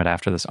we're going to name it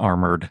after this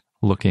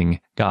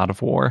armored-looking god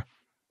of war.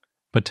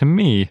 But to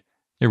me,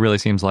 it really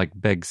seems like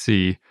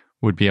Begtsi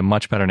would be a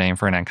much better name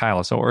for an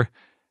ankylosaur.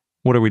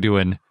 What are we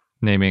doing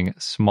naming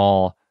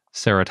small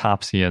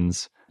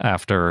ceratopsians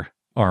after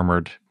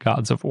armored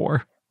gods of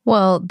war?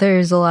 Well,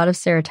 there's a lot of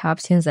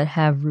ceratopsians that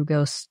have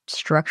rugose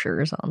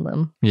structures on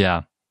them.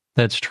 Yeah,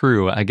 that's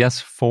true. I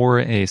guess for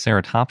a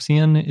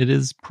ceratopsian, it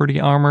is pretty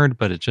armored,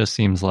 but it just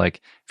seems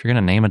like if you're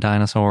going to name a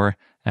dinosaur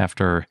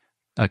after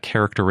a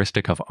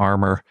characteristic of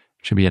armor,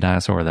 it should be a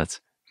dinosaur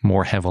that's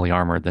more heavily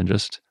armored than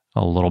just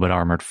a little bit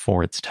armored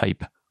for its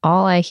type.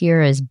 All I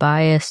hear is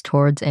bias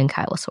towards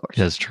ankylosaurs.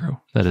 That's true.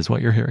 That is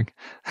what you're hearing.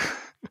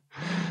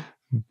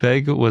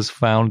 Beg was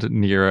found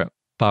near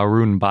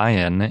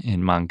Barunbayan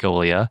in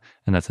Mongolia,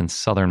 and that's in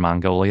southern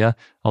Mongolia,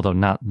 although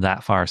not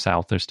that far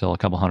south. There's still a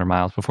couple hundred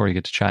miles before you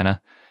get to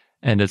China.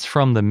 And it's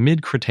from the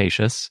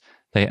mid-Cretaceous.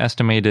 They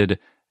estimated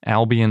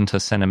Albian to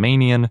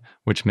Cenomanian,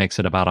 which makes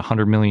it about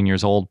 100 million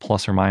years old,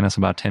 plus or minus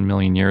about 10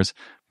 million years.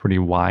 Pretty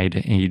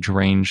wide age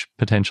range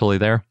potentially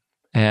there.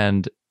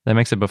 And that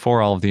makes it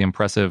before all of the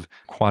impressive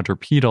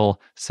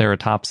quadrupedal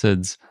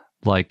ceratopsids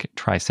like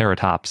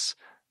Triceratops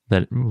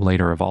that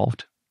later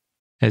evolved.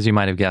 As you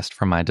might have guessed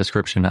from my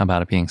description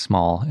about it being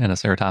small and a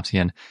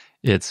ceratopsian,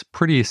 it's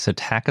pretty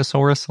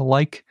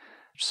Psittacosaurus-like,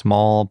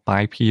 small,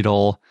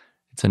 bipedal.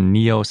 It's a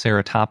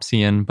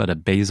neoceratopsian, but a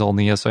basal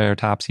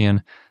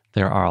neoceratopsian.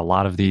 There are a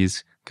lot of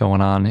these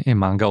going on in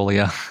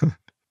Mongolia.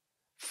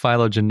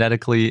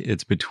 Phylogenetically,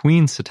 it's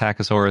between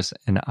Psittacosaurus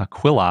and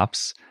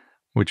Aquilops,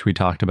 which we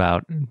talked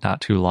about not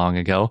too long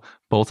ago.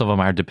 Both of them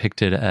are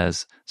depicted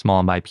as small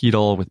and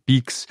bipedal with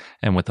beaks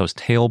and with those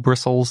tail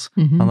bristles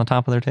on the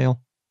top of their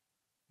tail.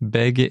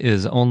 Beg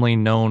is only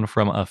known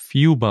from a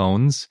few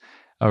bones,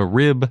 a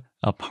rib,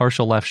 a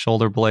partial left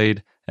shoulder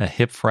blade, a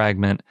hip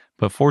fragment,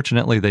 but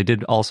fortunately they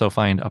did also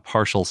find a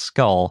partial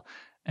skull,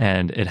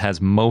 and it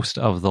has most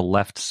of the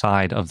left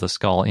side of the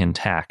skull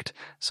intact,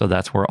 so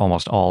that's where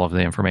almost all of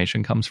the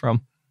information comes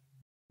from.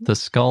 The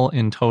skull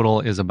in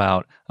total is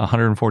about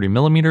 140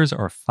 millimeters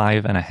or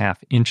 5.5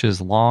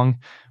 inches long,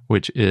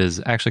 which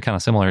is actually kind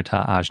of similar to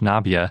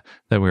Ajnabia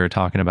that we were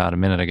talking about a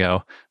minute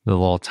ago, the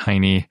little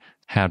tiny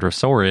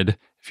hadrosaurid.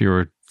 If you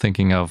were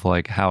thinking of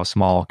like how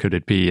small could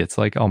it be, it's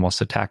like almost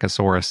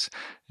Psittacosaurus,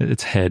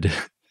 its head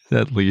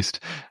at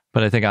least.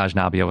 But I think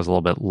Ajnabia was a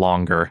little bit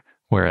longer,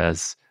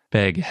 whereas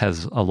Beg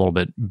has a little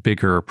bit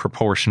bigger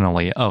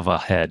proportionally of a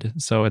head,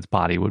 so its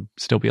body would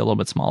still be a little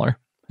bit smaller.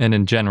 And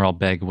in general,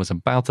 Beg was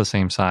about the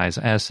same size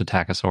as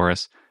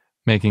Psittacosaurus,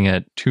 making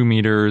it 2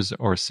 meters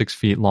or 6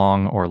 feet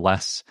long or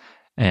less.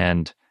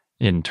 And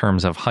in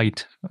terms of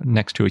height,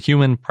 next to a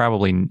human,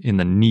 probably in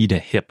the knee to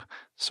hip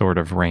sort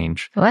of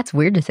range. Well, that's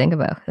weird to think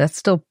about. That's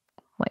still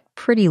like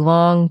pretty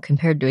long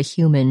compared to a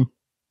human,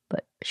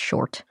 but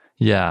short.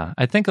 Yeah,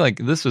 I think like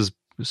this is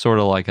sort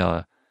of like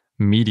a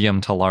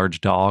medium to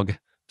large dog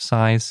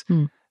size.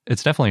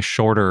 It's definitely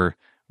shorter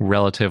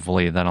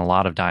relatively than a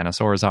lot of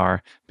dinosaurs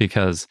are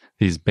because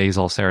these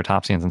basal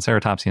ceratopsians and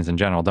ceratopsians in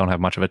general don't have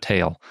much of a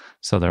tail.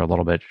 So they're a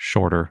little bit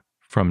shorter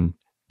from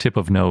tip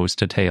of nose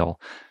to tail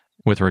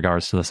with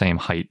regards to the same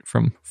height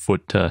from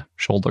foot to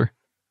shoulder.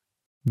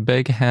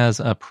 Beg has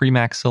a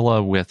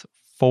premaxilla with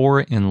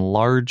 4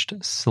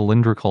 enlarged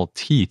cylindrical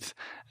teeth,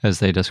 as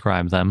they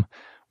describe them,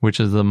 which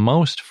is the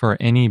most for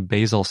any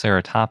basal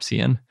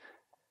ceratopsian.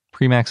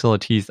 Premaxilla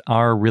teeth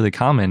are really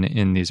common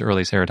in these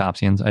early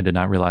ceratopsians. I did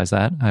not realize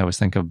that. I always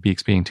think of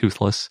beaks being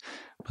toothless,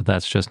 but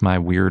that's just my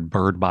weird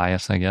bird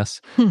bias, I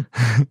guess.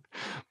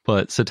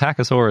 But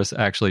Psittacosaurus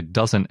actually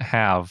doesn't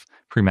have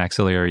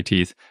premaxillary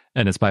teeth,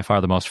 and it's by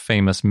far the most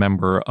famous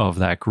member of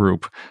that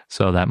group.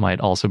 So that might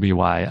also be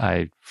why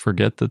I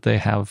forget that they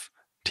have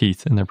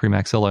teeth in their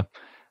premaxilla.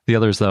 The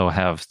others, though,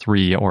 have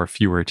 3 or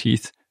fewer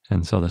teeth,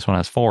 and so this one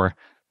has 4.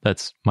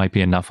 That might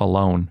be enough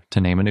alone to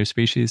name a new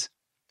species.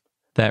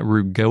 That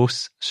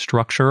rugose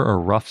structure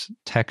or rough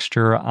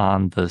texture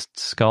on the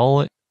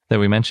skull that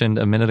we mentioned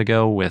a minute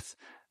ago with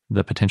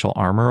the potential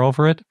armor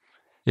over it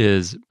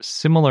is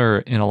similar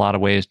in a lot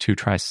of ways to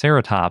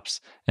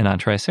Triceratops. And on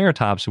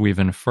Triceratops, we've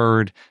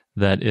inferred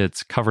that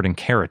it's covered in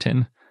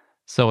keratin.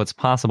 So it's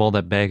possible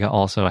that Bega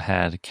also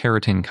had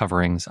keratin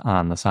coverings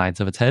on the sides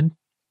of its head.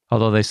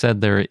 Although they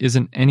said there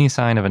isn't any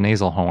sign of a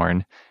nasal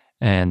horn.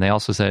 And they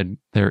also said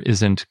there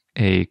isn't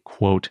a,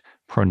 quote,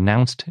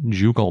 pronounced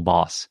jugal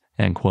boss,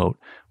 end quote,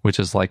 which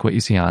is like what you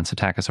see on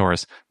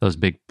Psittacosaurus, those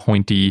big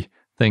pointy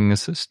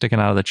things sticking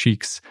out of the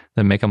cheeks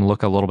that make them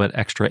look a little bit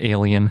extra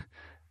alien.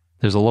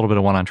 There's a little bit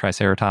of one on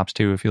Triceratops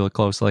too, if you look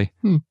closely.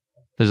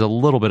 There's a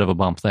little bit of a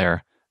bump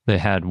there. They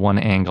had one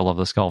angle of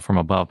the skull from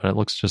above, but it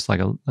looks just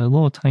like a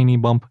little tiny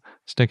bump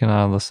sticking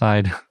out of the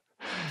side.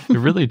 It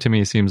really, to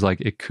me, seems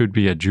like it could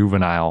be a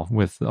juvenile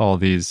with all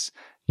these,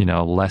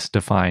 less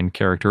defined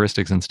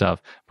characteristics and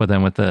stuff. But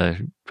then with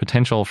the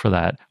potential for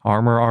that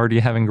armor already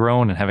having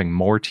grown and having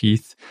more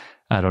teeth,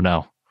 I don't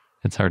know.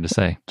 It's hard to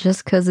say.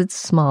 Just because it's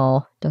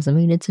small doesn't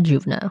mean it's a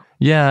juvenile.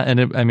 Yeah, and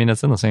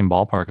it's in the same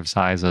ballpark of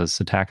size as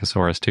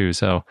Psittacosaurus too.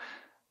 So,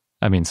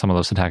 some of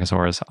those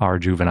Psittacosaurus are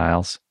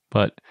juveniles.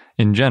 But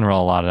in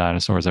general, a lot of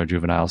dinosaurs are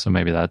juveniles. So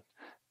maybe that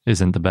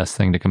isn't the best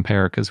thing to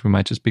compare because we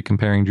might just be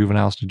comparing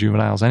juveniles to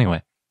juveniles anyway.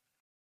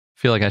 I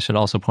feel like I should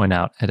also point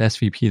out at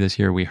SVP this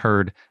year, we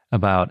heard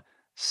about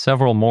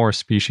several more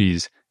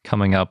species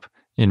coming up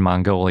in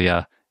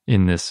Mongolia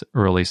in this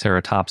early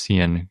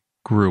ceratopsian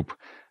group,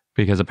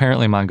 because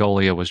apparently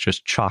Mongolia was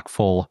just chock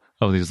full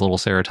of these little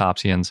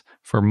ceratopsians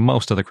for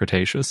most of the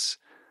Cretaceous.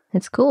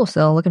 It's cool,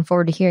 so looking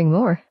forward to hearing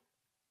more.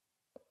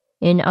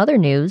 In other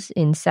news,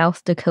 in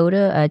South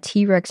Dakota, a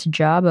T-Rex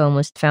jawbone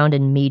was found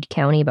in Meade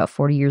County about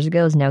 40 years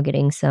ago, is now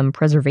getting some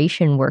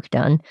preservation work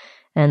done.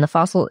 And the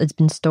fossil has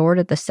been stored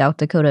at the South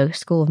Dakota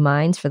School of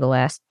Mines for the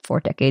last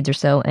 4 decades or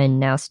so, and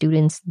now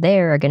students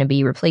there are going to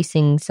be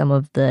replacing some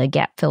of the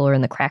gap filler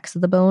in the cracks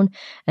of the bone,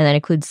 and that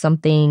includes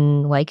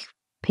something like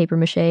paper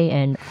mache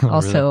and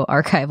also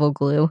really? Archival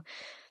glue.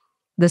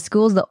 The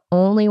school is the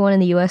only one in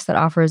the U.S. that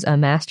offers a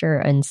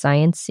master in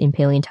science in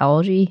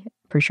paleontology.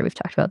 Pretty sure we've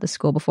talked about this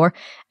school before.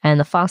 And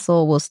the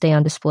fossil will stay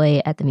on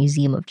display at the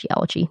Museum of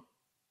Geology.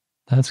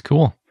 That's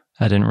cool.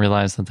 I didn't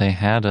realize that they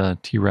had a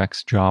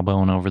T-Rex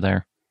jawbone over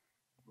there.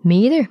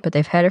 Me either, but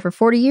they've had it for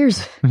 40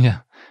 years. Yeah.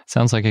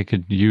 Sounds like it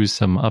could use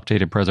some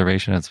updated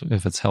preservation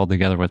if it's held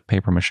together with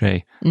paper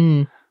mache.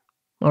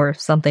 Or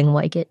something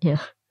like it, yeah.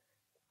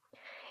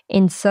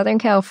 In Southern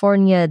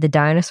California, the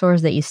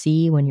dinosaurs that you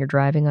see when you're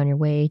driving on your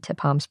way to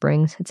Palm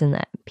Springs, it's in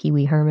that Pee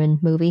Wee Herman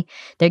movie,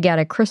 they got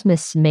a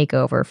Christmas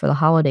makeover for the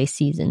holiday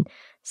season.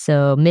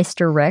 So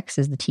Mr. Rex,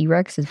 as the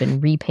T-Rex, has been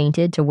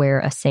repainted to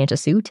wear a Santa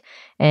suit,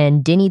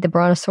 and Denny the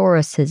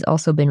Brontosaurus has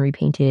also been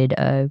repainted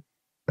a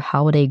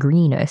holiday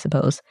green, I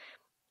suppose.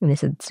 And they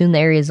said soon the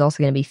area is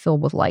also going to be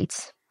filled with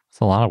lights. It's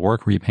a lot of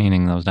work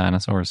repainting those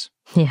dinosaurs.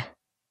 Yeah.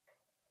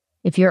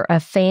 If you're a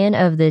fan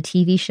of the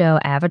TV show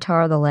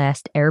Avatar: The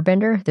Last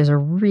Airbender, there's a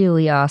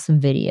really awesome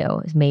video.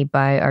 It's made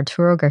by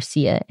Arturo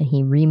Garcia, and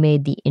he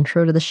remade the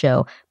intro to the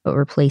show, but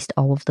replaced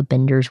all of the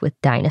benders with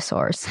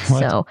dinosaurs. What?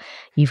 So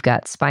you've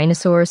got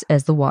Spinosaurus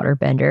as the water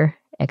bender.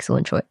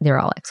 Excellent choice. They're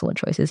all excellent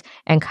choices.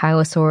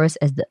 Ankylosaurus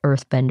as the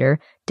earth bender.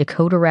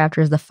 Dakota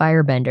Raptor as the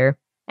fire bender.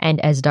 And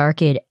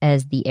Asdarkid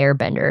as the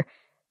airbender.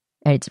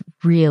 And it's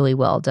really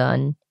well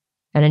done.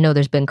 And I know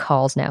there's been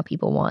calls now.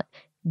 People want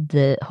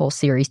the whole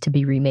series to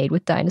be remade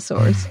with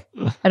dinosaurs.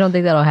 I don't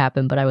think that'll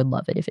happen, but I would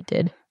love it if it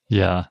did.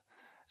 Yeah.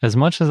 As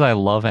much as I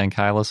love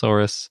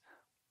Ankylosaurus,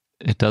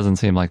 it doesn't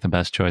seem like the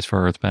best choice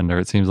for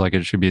Earthbender. It seems like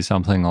it should be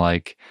something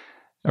like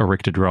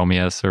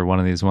Eryctodromius or one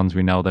of these ones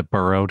we know that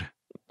burrowed.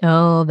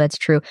 Oh, that's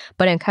true.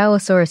 But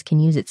Ankylosaurus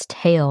can use its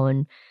tail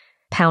and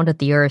pound at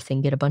the earth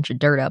and get a bunch of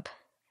dirt up.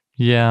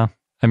 Yeah.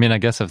 I mean, I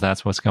guess if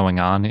that's what's going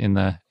on in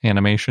the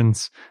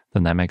animations,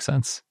 then that makes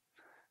sense.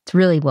 It's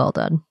really well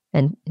done.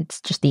 And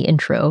it's just the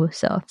intro,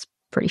 so it's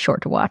pretty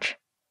short to watch.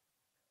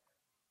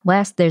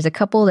 Last, there's a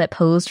couple that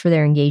posed for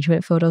their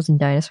engagement photos in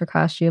dinosaur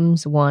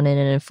costumes, one in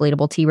an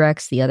inflatable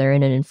T-Rex, the other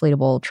in an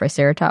inflatable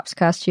Triceratops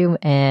costume.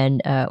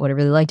 And what I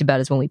really liked about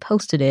it is when we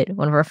posted it,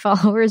 one of our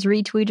followers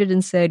retweeted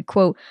and said,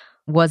 quote,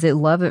 "Was it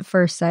love at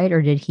first sight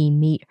or did he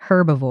meet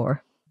herbivore?"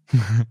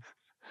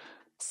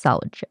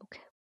 Solid joke.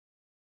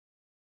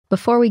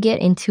 Before we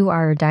get into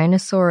our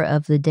dinosaur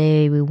of the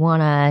day, we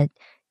want to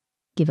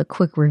give a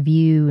quick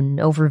review and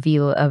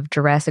overview of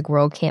Jurassic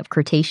World Camp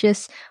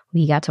Cretaceous.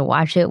 We got to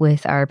watch it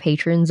with our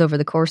patrons over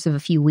the course of a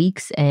few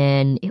weeks,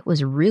 and it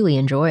was really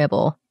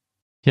enjoyable.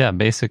 Yeah,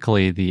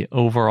 basically the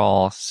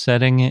overall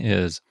setting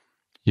is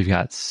you've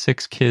got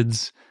 6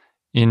 kids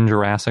in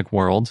Jurassic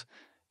World.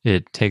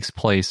 It takes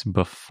place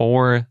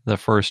before the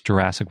first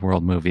Jurassic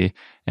World movie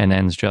and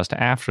ends just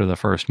after the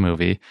first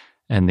movie.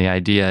 And the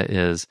idea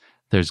is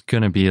there's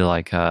going to be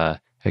like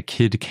a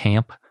kid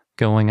camp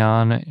going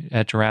on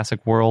at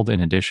Jurassic World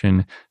in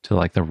addition to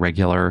like the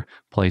regular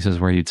places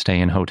where you'd stay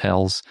in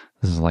hotels.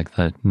 This is like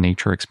the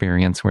nature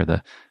experience where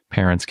the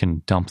parents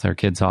can dump their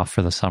kids off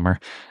for the summer.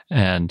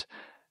 And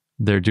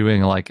they're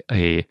doing like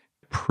a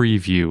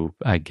preview,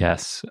 I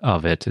guess,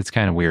 of it. It's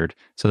kind of weird.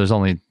 So there's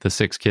only the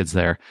 6 kids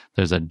there.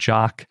 There's a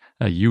jock,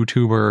 a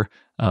YouTuber,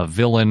 a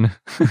villain,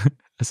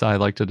 as I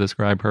like to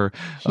describe her.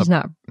 She's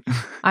not,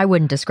 I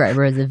wouldn't describe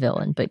her as a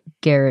villain, but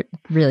Garrett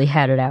really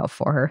had it out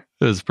for her.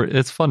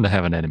 It's fun to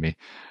have an enemy.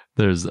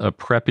 There's a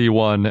preppy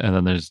one, and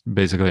then there's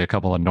basically a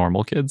couple of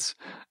normal kids.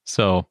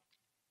 So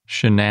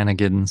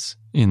shenanigans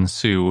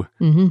ensue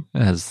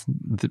as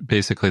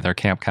basically their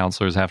camp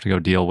counselors have to go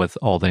deal with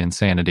all the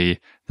insanity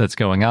that's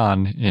going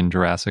on in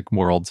Jurassic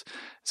World.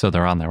 So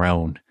they're on their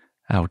own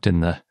out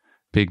in the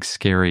big,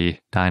 scary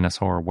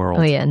dinosaur world.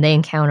 Oh, yeah. And they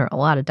encounter a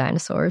lot of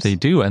dinosaurs. They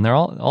do. And they're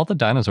all the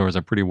dinosaurs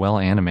are pretty well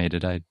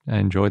animated. I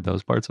enjoyed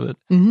those parts of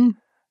it.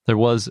 There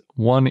was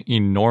one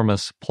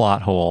enormous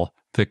plot hole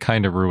that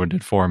kind of ruined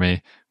it for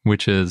me,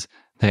 which is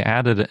they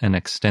added an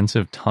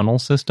extensive tunnel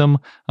system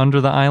under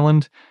the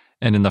island.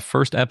 And in the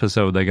first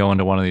episode, they go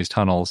into one of these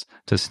tunnels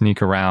to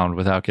sneak around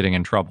without getting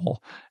in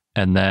trouble.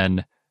 And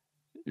then,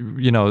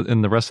 you know,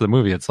 in the rest of the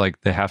movie, it's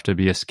like they have to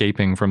be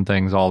escaping from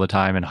things all the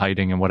time and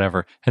hiding and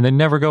whatever. And they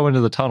never go into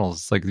the tunnels.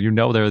 It's like, you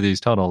know, there are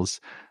these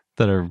tunnels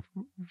that are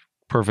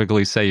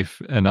perfectly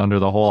safe and under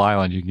the whole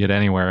island. You can get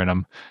anywhere in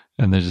them.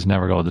 And they just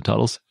never go to the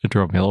tunnels. It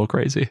drove me a little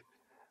crazy.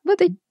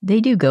 But they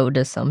do go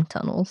to some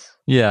tunnels.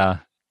 Yeah.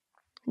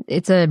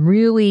 It's a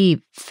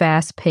really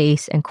fast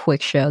paced and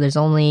quick show. There's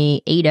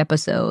only 8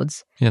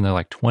 episodes. Yeah, and they're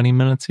like 20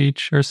 minutes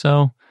each or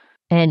so.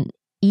 And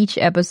each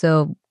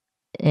episode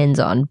ends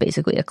on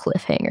basically a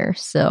cliffhanger.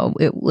 So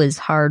it was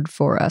hard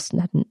for us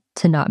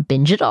to not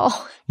binge it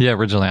all. Yeah,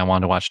 originally I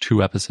wanted to watch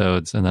 2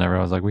 episodes, and then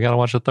everyone was like, we got to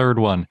watch a third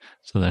one.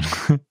 So then,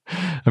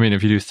 I mean,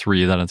 if you do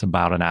 3, then it's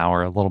about an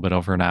hour, a little bit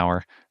over an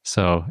hour.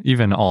 So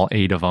even all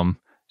 8 of them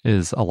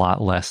is a lot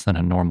less than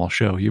a normal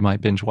show you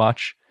might binge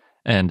watch.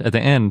 And at the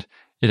end,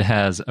 it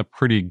has a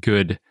pretty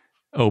good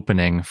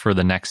opening for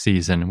the next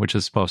season, which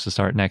is supposed to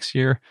start next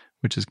year,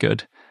 which is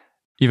good.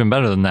 Even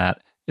better than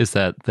that is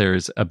that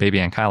there's a baby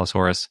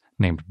ankylosaurus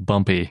named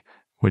Bumpy,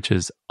 which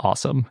is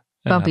awesome.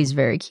 Bumpy's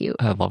very cute.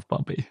 I love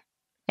Bumpy.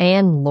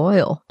 And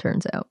loyal,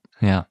 turns out.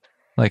 Yeah,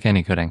 like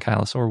any good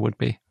ankylosaur would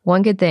be.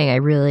 One good thing I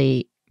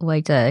really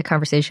liked a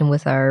conversation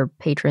with our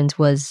patrons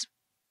was,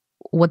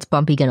 what's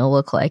Bumpy going to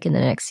look like in the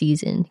next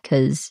season?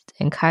 Because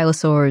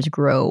ankylosaurs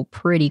grow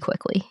pretty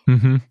quickly.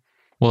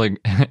 Well,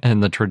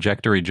 and the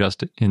trajectory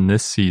just in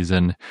this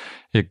season,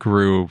 it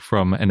grew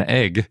from an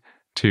egg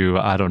to,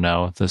 I don't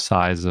know, the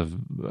size of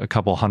a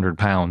couple 100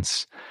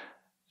 pounds.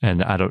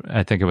 And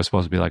I think it was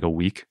supposed to be like a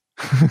week.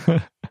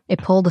 It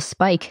pulled a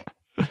spike.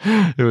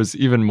 It was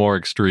even more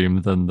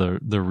extreme than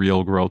the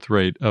real growth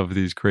rate of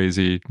these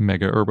crazy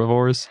mega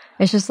herbivores.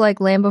 It's just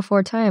like Land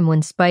Before Time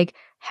when Spike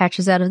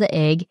hatches out of the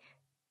egg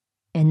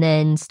and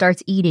then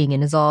starts eating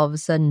and is all of a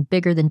sudden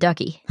bigger than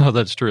Ducky. Oh,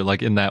 that's true.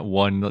 Like in that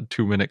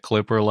 1-2-minute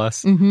clip or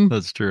less.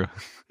 That's true.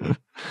 It's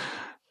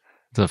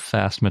a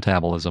fast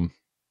metabolism.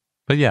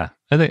 But yeah,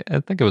 I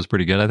think it was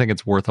pretty good. I think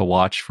it's worth a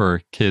watch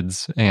for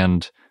kids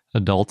and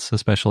adults,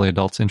 especially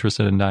adults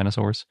interested in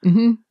dinosaurs.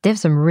 They have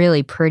some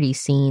really pretty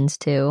scenes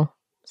too.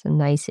 Some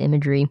nice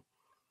imagery.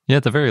 Yeah,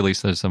 at the very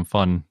least, there's some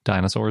fun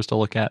dinosaurs to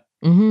look at.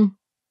 And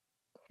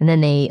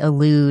then they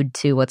allude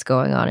to what's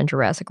going on in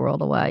Jurassic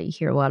World a lot. You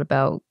hear a lot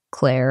about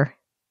Claire.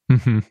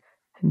 And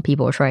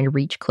people are trying to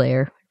reach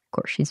Claire. Of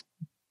course, she's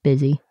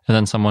busy. And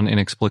then someone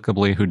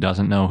inexplicably who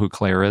doesn't know who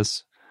Claire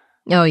is.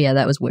 Oh, yeah,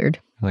 that was weird.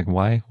 Like,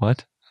 why?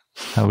 What?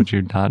 How would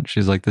you not?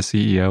 She's like the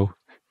CEO.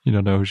 You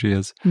don't know who she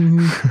is.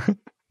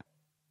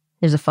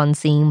 There's a fun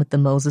scene with the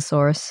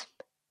Mosasaurus.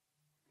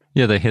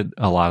 Yeah, they hit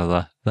a lot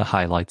of the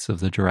highlights of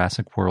the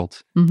Jurassic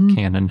World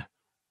canon.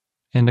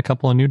 And a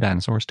couple of new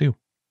dinosaurs, too.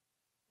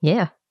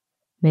 Yeah.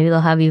 Maybe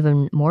they'll have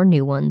even more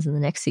new ones in the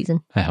next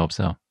season. I hope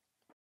so.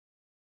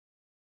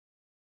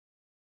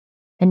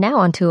 And now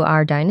on to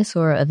our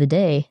dinosaur of the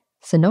day,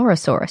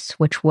 Sonorasaurus,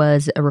 which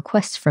was a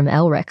request from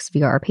Elrex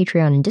via our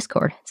Patreon and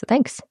Discord. So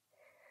thanks.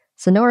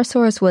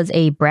 Sonorasaurus was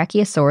a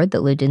Brachiosaurid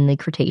that lived in the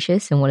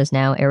Cretaceous in what is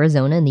now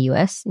Arizona in the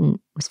U.S. and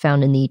was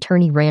found in the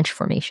Turney Ranch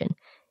Formation.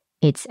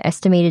 It's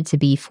estimated to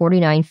be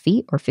 49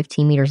 feet or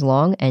 15 meters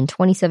long and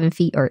 27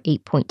 feet or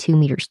 8.2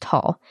 meters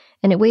tall,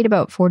 and it weighed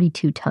about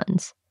 42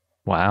 tons.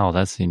 Wow,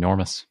 that's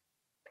enormous.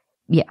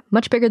 Yeah,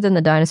 much bigger than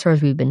the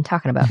dinosaurs we've been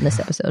talking about in this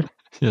episode.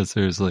 Yeah,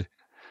 seriously.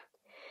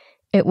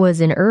 It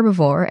was an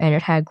herbivore, and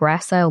it had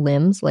gracile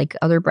limbs like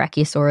other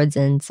brachiosaurids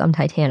and some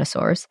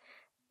titanosaurs.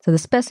 So the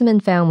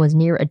specimen found was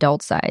near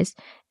adult size,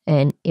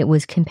 and it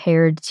was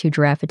compared to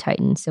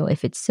Giraffatitan. So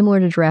if it's similar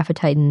to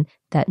Giraffatitan,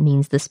 that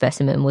means the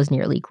specimen was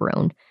nearly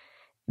grown.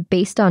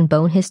 Based on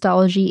bone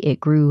histology, it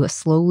grew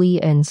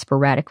slowly and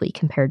sporadically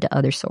compared to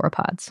other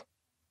sauropods.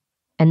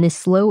 And this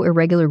slow,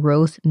 irregular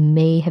growth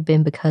may have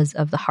been because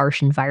of the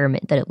harsh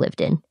environment that it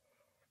lived in.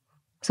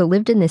 So it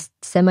lived in this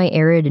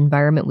semi-arid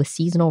environment with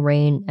seasonal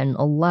rain and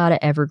a lot of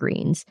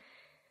evergreens.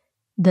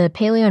 The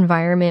paleo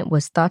environment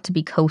was thought to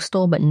be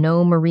coastal, but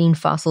no marine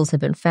fossils have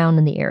been found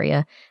in the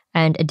area,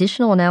 and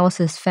additional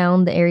analysis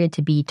found the area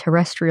to be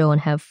terrestrial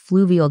and have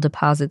fluvial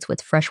deposits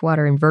with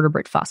freshwater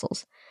invertebrate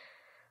fossils.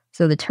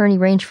 So the Turney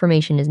Ranch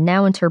Formation is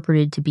now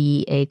interpreted to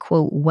be a,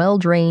 quote,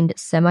 well-drained,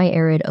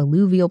 semi-arid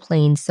alluvial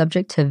plain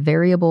subject to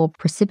variable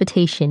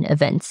precipitation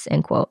events,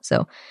 end quote.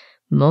 So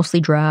mostly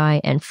dry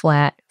and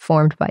flat,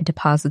 formed by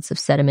deposits of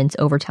sediments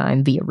over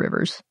time via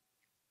rivers.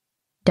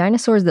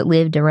 Dinosaurs that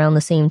lived around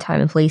the same time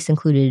and place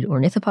included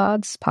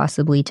ornithopods,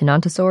 possibly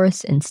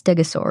Dinosaurus and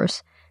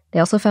Stegosaurus. They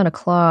also found a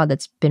claw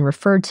that's been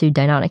referred to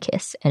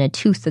Deinonychus and a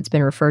tooth that's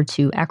been referred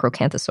to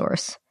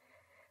Acrocanthosaurus.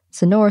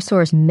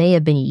 Sonorasaurus may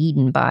have been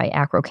eaten by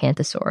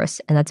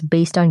Acrocanthosaurus, and that's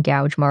based on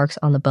gouge marks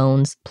on the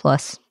bones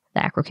plus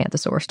the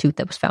Acrocanthosaurus tooth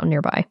that was found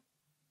nearby.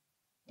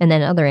 And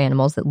then other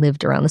animals that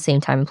lived around the same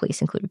time and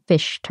place included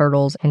fish,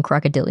 turtles, and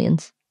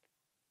crocodilians.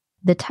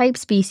 The type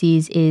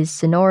species is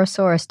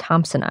Sonorasaurus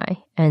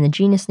thompsoni, and the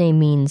genus name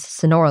means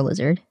Sonora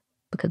lizard,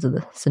 because of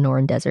the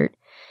Sonoran Desert.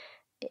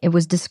 It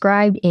was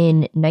described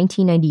in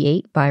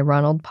 1998 by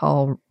Ronald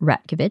Paul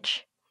Ratkovich,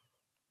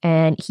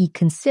 and he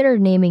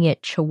considered naming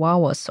it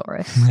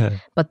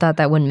Chihuahuasaurus, but thought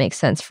that wouldn't make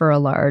sense for a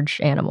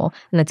large animal,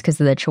 and that's because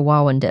of the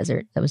Chihuahuan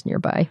Desert that was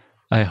nearby.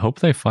 I hope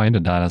they find a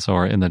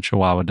dinosaur in the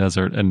Chihuahua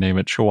Desert and name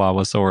it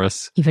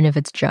Chihuahuasaurus. Even if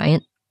it's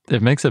giant?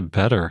 It makes it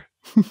better.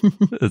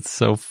 It's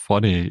so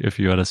funny if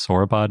you had a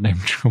sauropod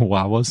named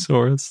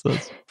Chihuahuasaurus.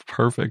 That's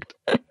perfect.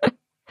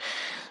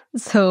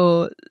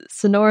 So,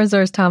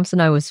 Sonorasaurus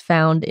thompsoni was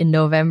found in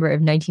November of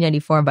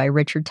 1994 by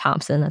Richard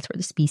Thompson, that's where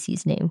the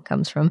species name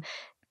comes from,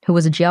 who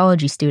was a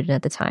geology student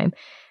at the time.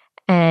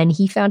 And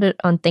he found it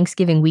on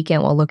Thanksgiving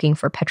weekend while looking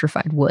for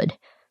petrified wood.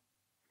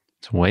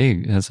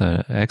 That's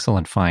an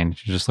excellent find.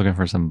 You're just looking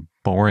for some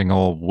boring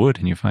old wood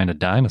and you find a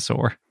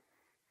dinosaur.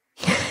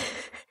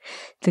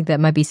 I think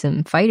that might be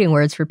some fighting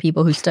words for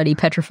people who study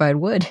petrified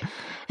wood.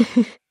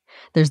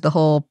 There's the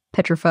whole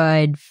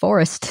petrified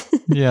forest.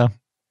 Yeah.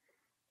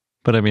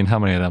 But I mean, how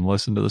many of them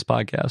listen to this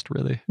podcast,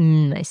 really?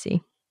 I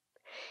see.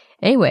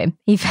 Anyway,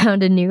 he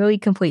found a nearly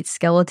complete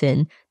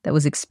skeleton that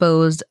was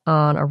exposed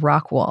on a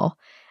rock wall.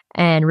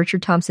 And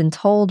Richard Thompson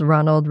told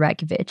Ronald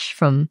Ratkovich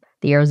from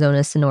the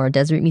Arizona Sonora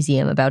Desert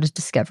Museum about his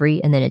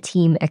discovery, and then a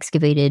team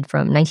excavated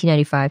from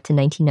 1995 to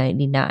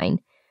 1999.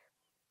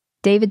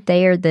 David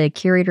Thayer, the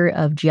curator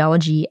of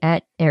geology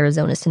at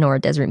Arizona Sonora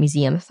Desert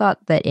Museum,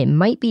 thought that it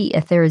might be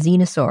a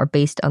therizinosaur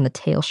based on the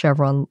tail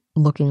chevron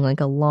looking like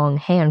a long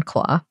hand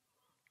claw.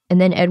 And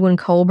then Edwin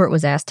Colbert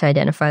was asked to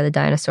identify the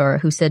dinosaur,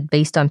 who said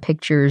based on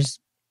pictures,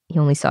 he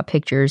only saw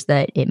pictures,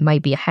 that it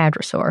might be a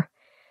hadrosaur.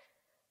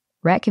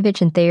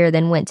 Ratkovich and Thayer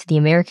then went to the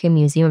American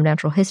Museum of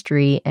Natural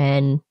History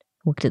and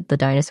looked at the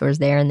dinosaurs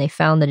there, and they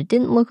found that it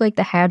didn't look like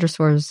the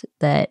hadrosaurs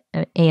that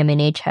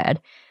AMNH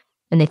had,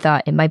 and they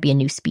thought it might be a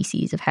new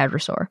species of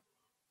hadrosaur.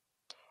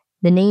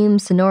 The name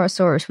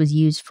Sonorasaurus was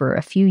used for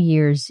a few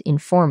years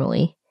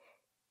informally,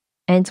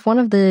 and it's one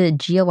of the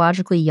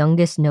geologically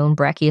youngest known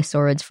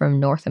brachiosaurids from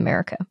North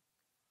America.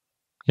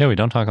 Yeah, we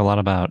don't talk a lot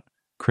about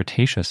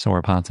Cretaceous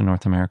sauropods in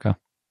North America.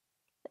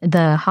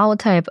 The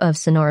holotype of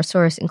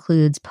Sonorasaurus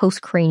includes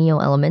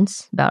postcranial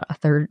elements, about a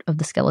third of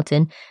the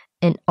skeleton,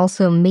 and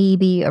also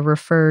maybe a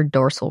referred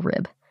dorsal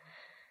rib.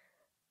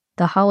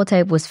 The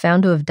holotype was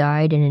found to have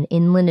died in an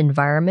inland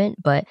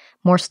environment, but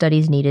more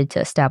studies needed to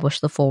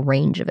establish the full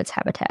range of its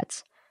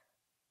habitats.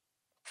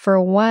 For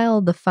a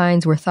while, the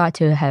finds were thought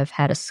to have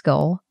had a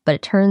skull, but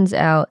it turns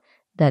out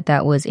that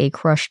that was a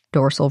crushed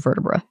dorsal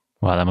vertebra.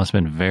 Wow, that must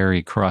have been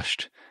very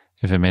crushed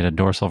if it made a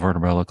dorsal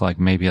vertebra look like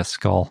maybe a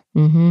skull.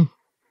 Mm-hmm.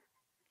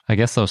 I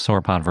guess those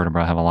sauropod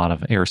vertebrae have a lot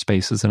of air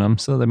spaces in them,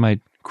 so they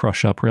might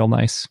crush up real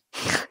nice.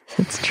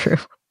 That's true.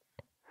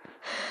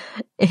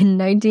 In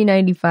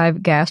 1995,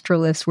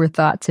 gastroliths were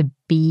thought to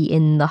be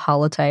in the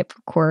holotype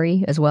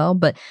quarry as well,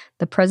 but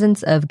the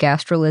presence of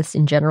gastroliths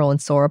in general in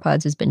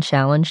sauropods has been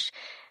challenged,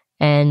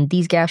 and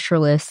these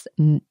gastroliths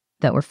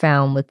that were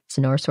found with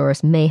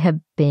Sonorasaurus may have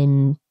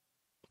been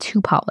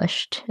too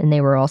polished, and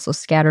they were also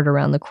scattered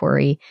around the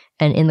quarry,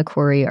 and in the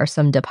quarry are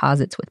some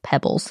deposits with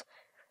pebbles.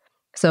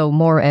 So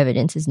more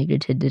evidence is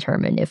needed to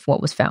determine if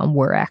what was found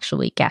were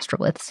actually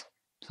gastroliths.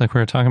 It's like we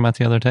were talking about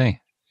the other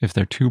day. If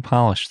they're too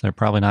polished, they're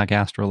probably not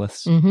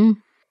gastroliths. Mm-hmm.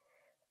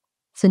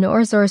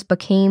 Sonorasaurus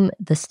became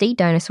the state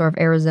dinosaur of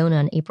Arizona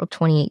in April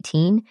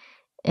 2018,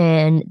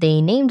 and they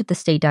named the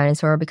state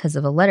dinosaur because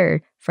of a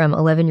letter from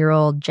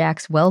 11-year-old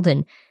Jax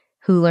Weldon,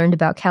 who learned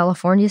about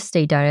California's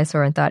state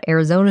dinosaur and thought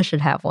Arizona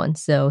should have one,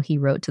 so he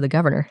wrote to the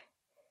governor.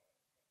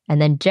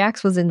 And then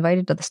Jax was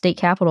invited to the state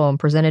capitol and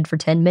presented for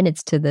 10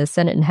 minutes to the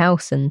Senate and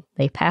House, and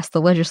they passed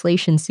the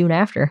legislation soon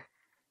after.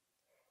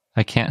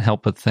 I can't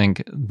help but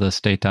think the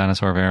state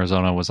dinosaur of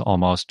Arizona was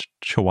almost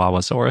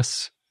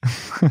Chihuahuasaurus.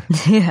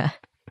 Yeah,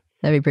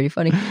 that'd be pretty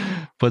funny.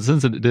 But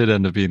since it did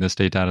end up being the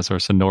state dinosaur,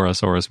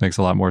 Sonorasaurus makes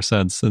a lot more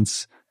sense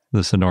since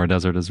the Sonora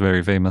Desert is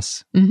very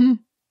famous. Mm-hmm.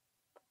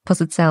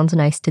 Plus it sounds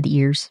nice to the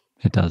ears.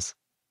 It does.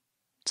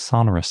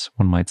 Sonorous,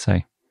 one might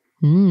say.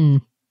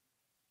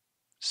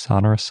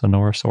 Sonorous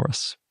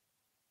Sonorasaurus.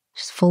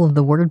 Just full of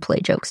the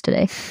wordplay jokes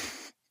today.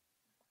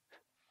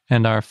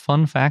 And our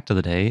fun fact of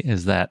the day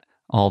is that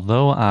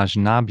although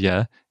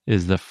Ajnabia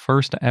is the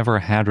first ever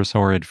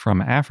hadrosaurid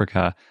from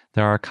Africa,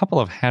 there are a couple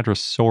of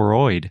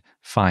hadrosauroid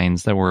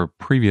finds that were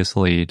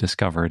previously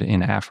discovered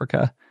in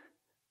Africa.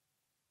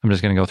 I'm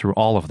just going to go through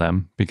all of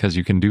them because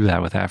you can do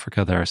that with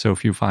Africa. There are so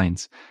few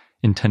finds.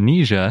 In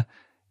Tunisia,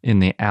 in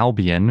the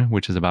Albion,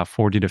 which is about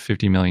 40 to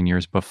 50 million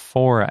years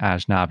before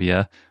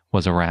Ajnabia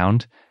was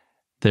around,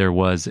 there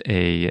was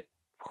a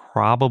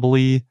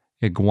probably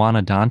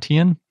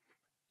iguanodontian,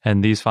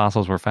 and these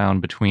fossils were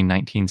found between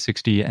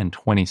 1960 and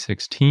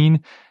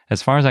 2016.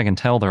 As far as I can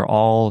tell, they're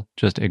all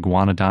just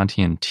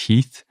iguanodontian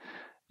teeth,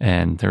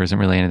 and there isn't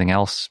really anything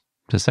else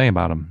to say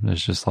about them.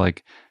 There's just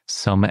like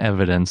some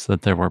evidence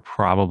that there were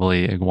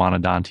probably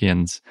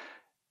iguanodontians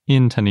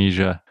in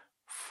Tunisia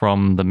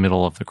from the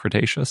middle of the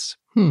Cretaceous.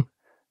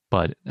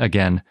 But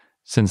again,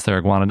 since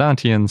they're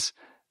iguanodontians,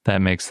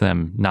 that makes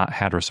them not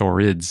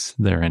hadrosaurids.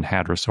 They're in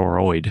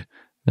hadrosauroid.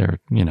 They're,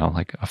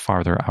 like a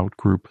farther out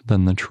group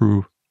than the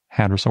true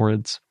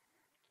hadrosaurids.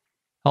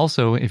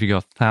 Also, if you go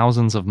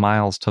thousands of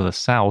miles to the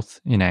south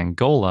in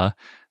Angola,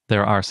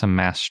 there are some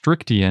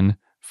Maastrichtian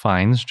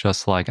finds,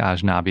 just like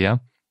Ajnabia.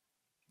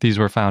 These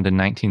were found in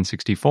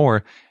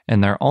 1964,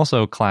 and they're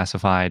also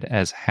classified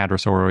as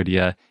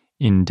Hadrosauroidea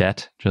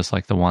indet, just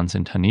like the ones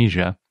in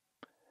Tunisia.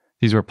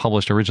 These were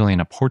published originally in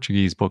a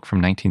Portuguese book from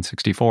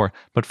 1964,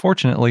 but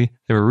fortunately,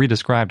 they were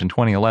redescribed in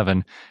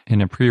 2011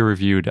 in a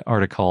peer-reviewed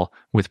article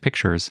with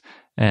pictures,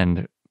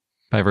 and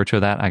by virtue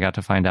of that, I got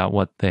to find out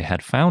what they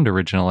had found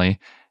originally,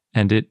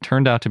 and it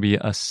turned out to be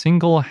a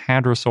single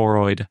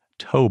hadrosauroid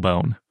toe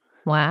bone.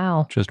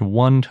 Wow. Just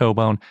one toe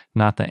bone,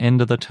 not the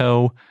end of the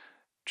toe,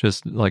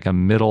 just like a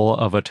middle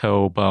of a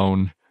toe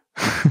bone.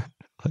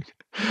 Like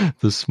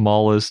the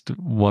smallest,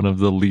 one of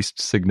the least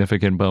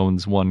significant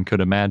bones one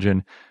could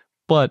imagine.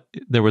 But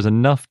there was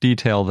enough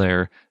detail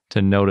there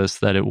to notice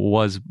that it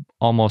was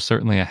almost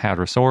certainly a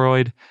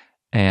hadrosauroid,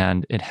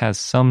 and it has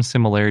some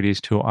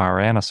similarities to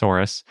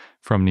Tyrannosaurus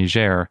from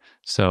Niger,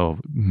 so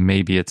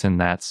maybe it's in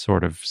that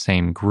sort of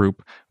same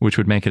group, which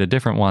would make it a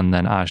different one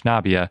than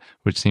Ajnabia,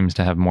 which seems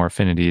to have more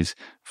affinities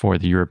for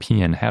the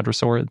European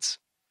hadrosaurids.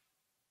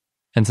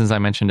 And since I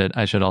mentioned it,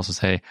 I should also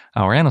say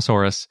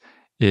Tyrannosaurus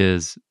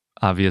is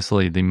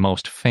obviously the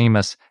most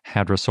famous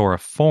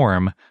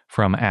hadrosauriform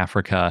from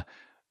Africa.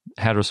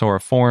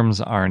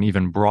 Hadrosauriforms are an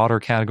even broader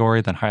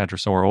category than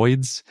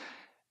hadrosauroids.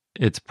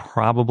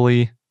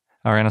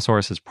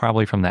 Tyrannosaurus is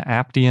probably from the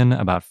Aptian,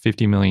 about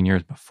 50 million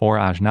years before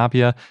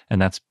Ajnabia, and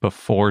that's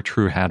before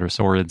true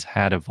hadrosaurids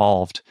had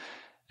evolved.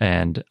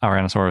 And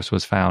Tyrannosaurus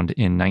was found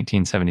in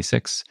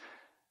 1976.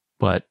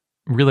 But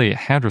really,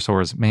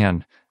 hadrosaurs,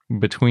 man,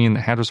 between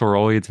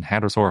hadrosauroids and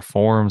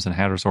hadrosauriforms and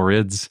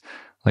hadrosaurids,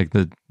 like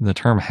the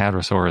term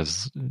hadrosaur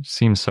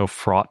seems so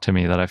fraught to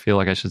me that I feel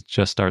like I should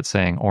just start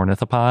saying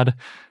ornithopod.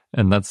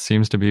 And that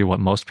seems to be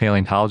what most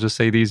paleontologists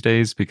say these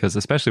days, because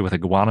especially with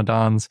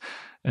iguanodons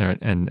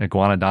and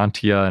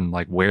iguanodontia and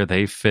like where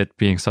they fit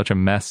being such a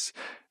mess, I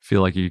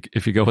feel like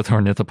if you go with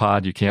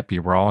ornithopod, you can't be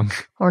wrong.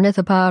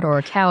 Ornithopod or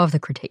a cow of the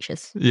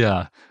Cretaceous.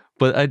 Yeah.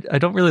 But I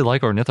don't really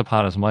like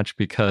ornithopod as much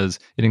because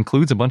it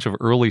includes a bunch of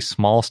early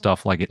small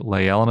stuff like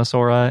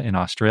Laelinosaura in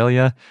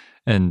Australia.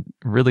 And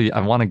really,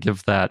 I want to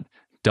give that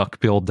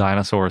duck-billed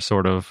dinosaur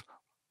sort of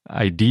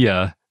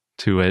idea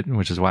to it,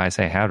 which is why I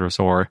say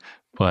hadrosaur.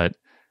 But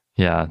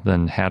yeah,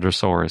 then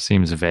hadrosaur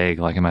seems vague.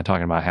 Like, am I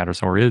talking about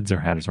hadrosaurids or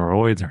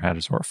hadrosauroids or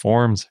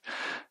hadrosauriforms?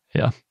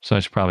 Yeah, so I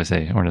should probably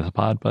say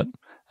ornithopod, but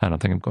I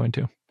don't think I'm going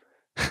to.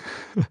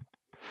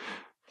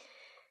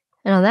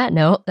 And on that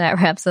note, that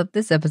wraps up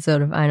this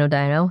episode of I Know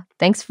Dino.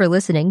 Thanks for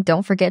listening.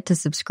 Don't forget to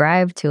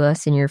subscribe to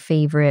us in your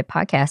favorite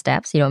podcast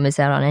app so you don't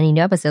miss out on any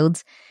new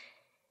episodes.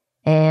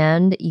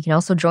 And you can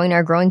also join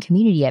our growing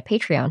community at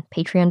Patreon,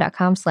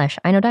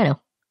 patreon.com/IKnowDino.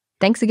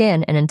 Thanks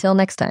again, and until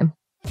next time.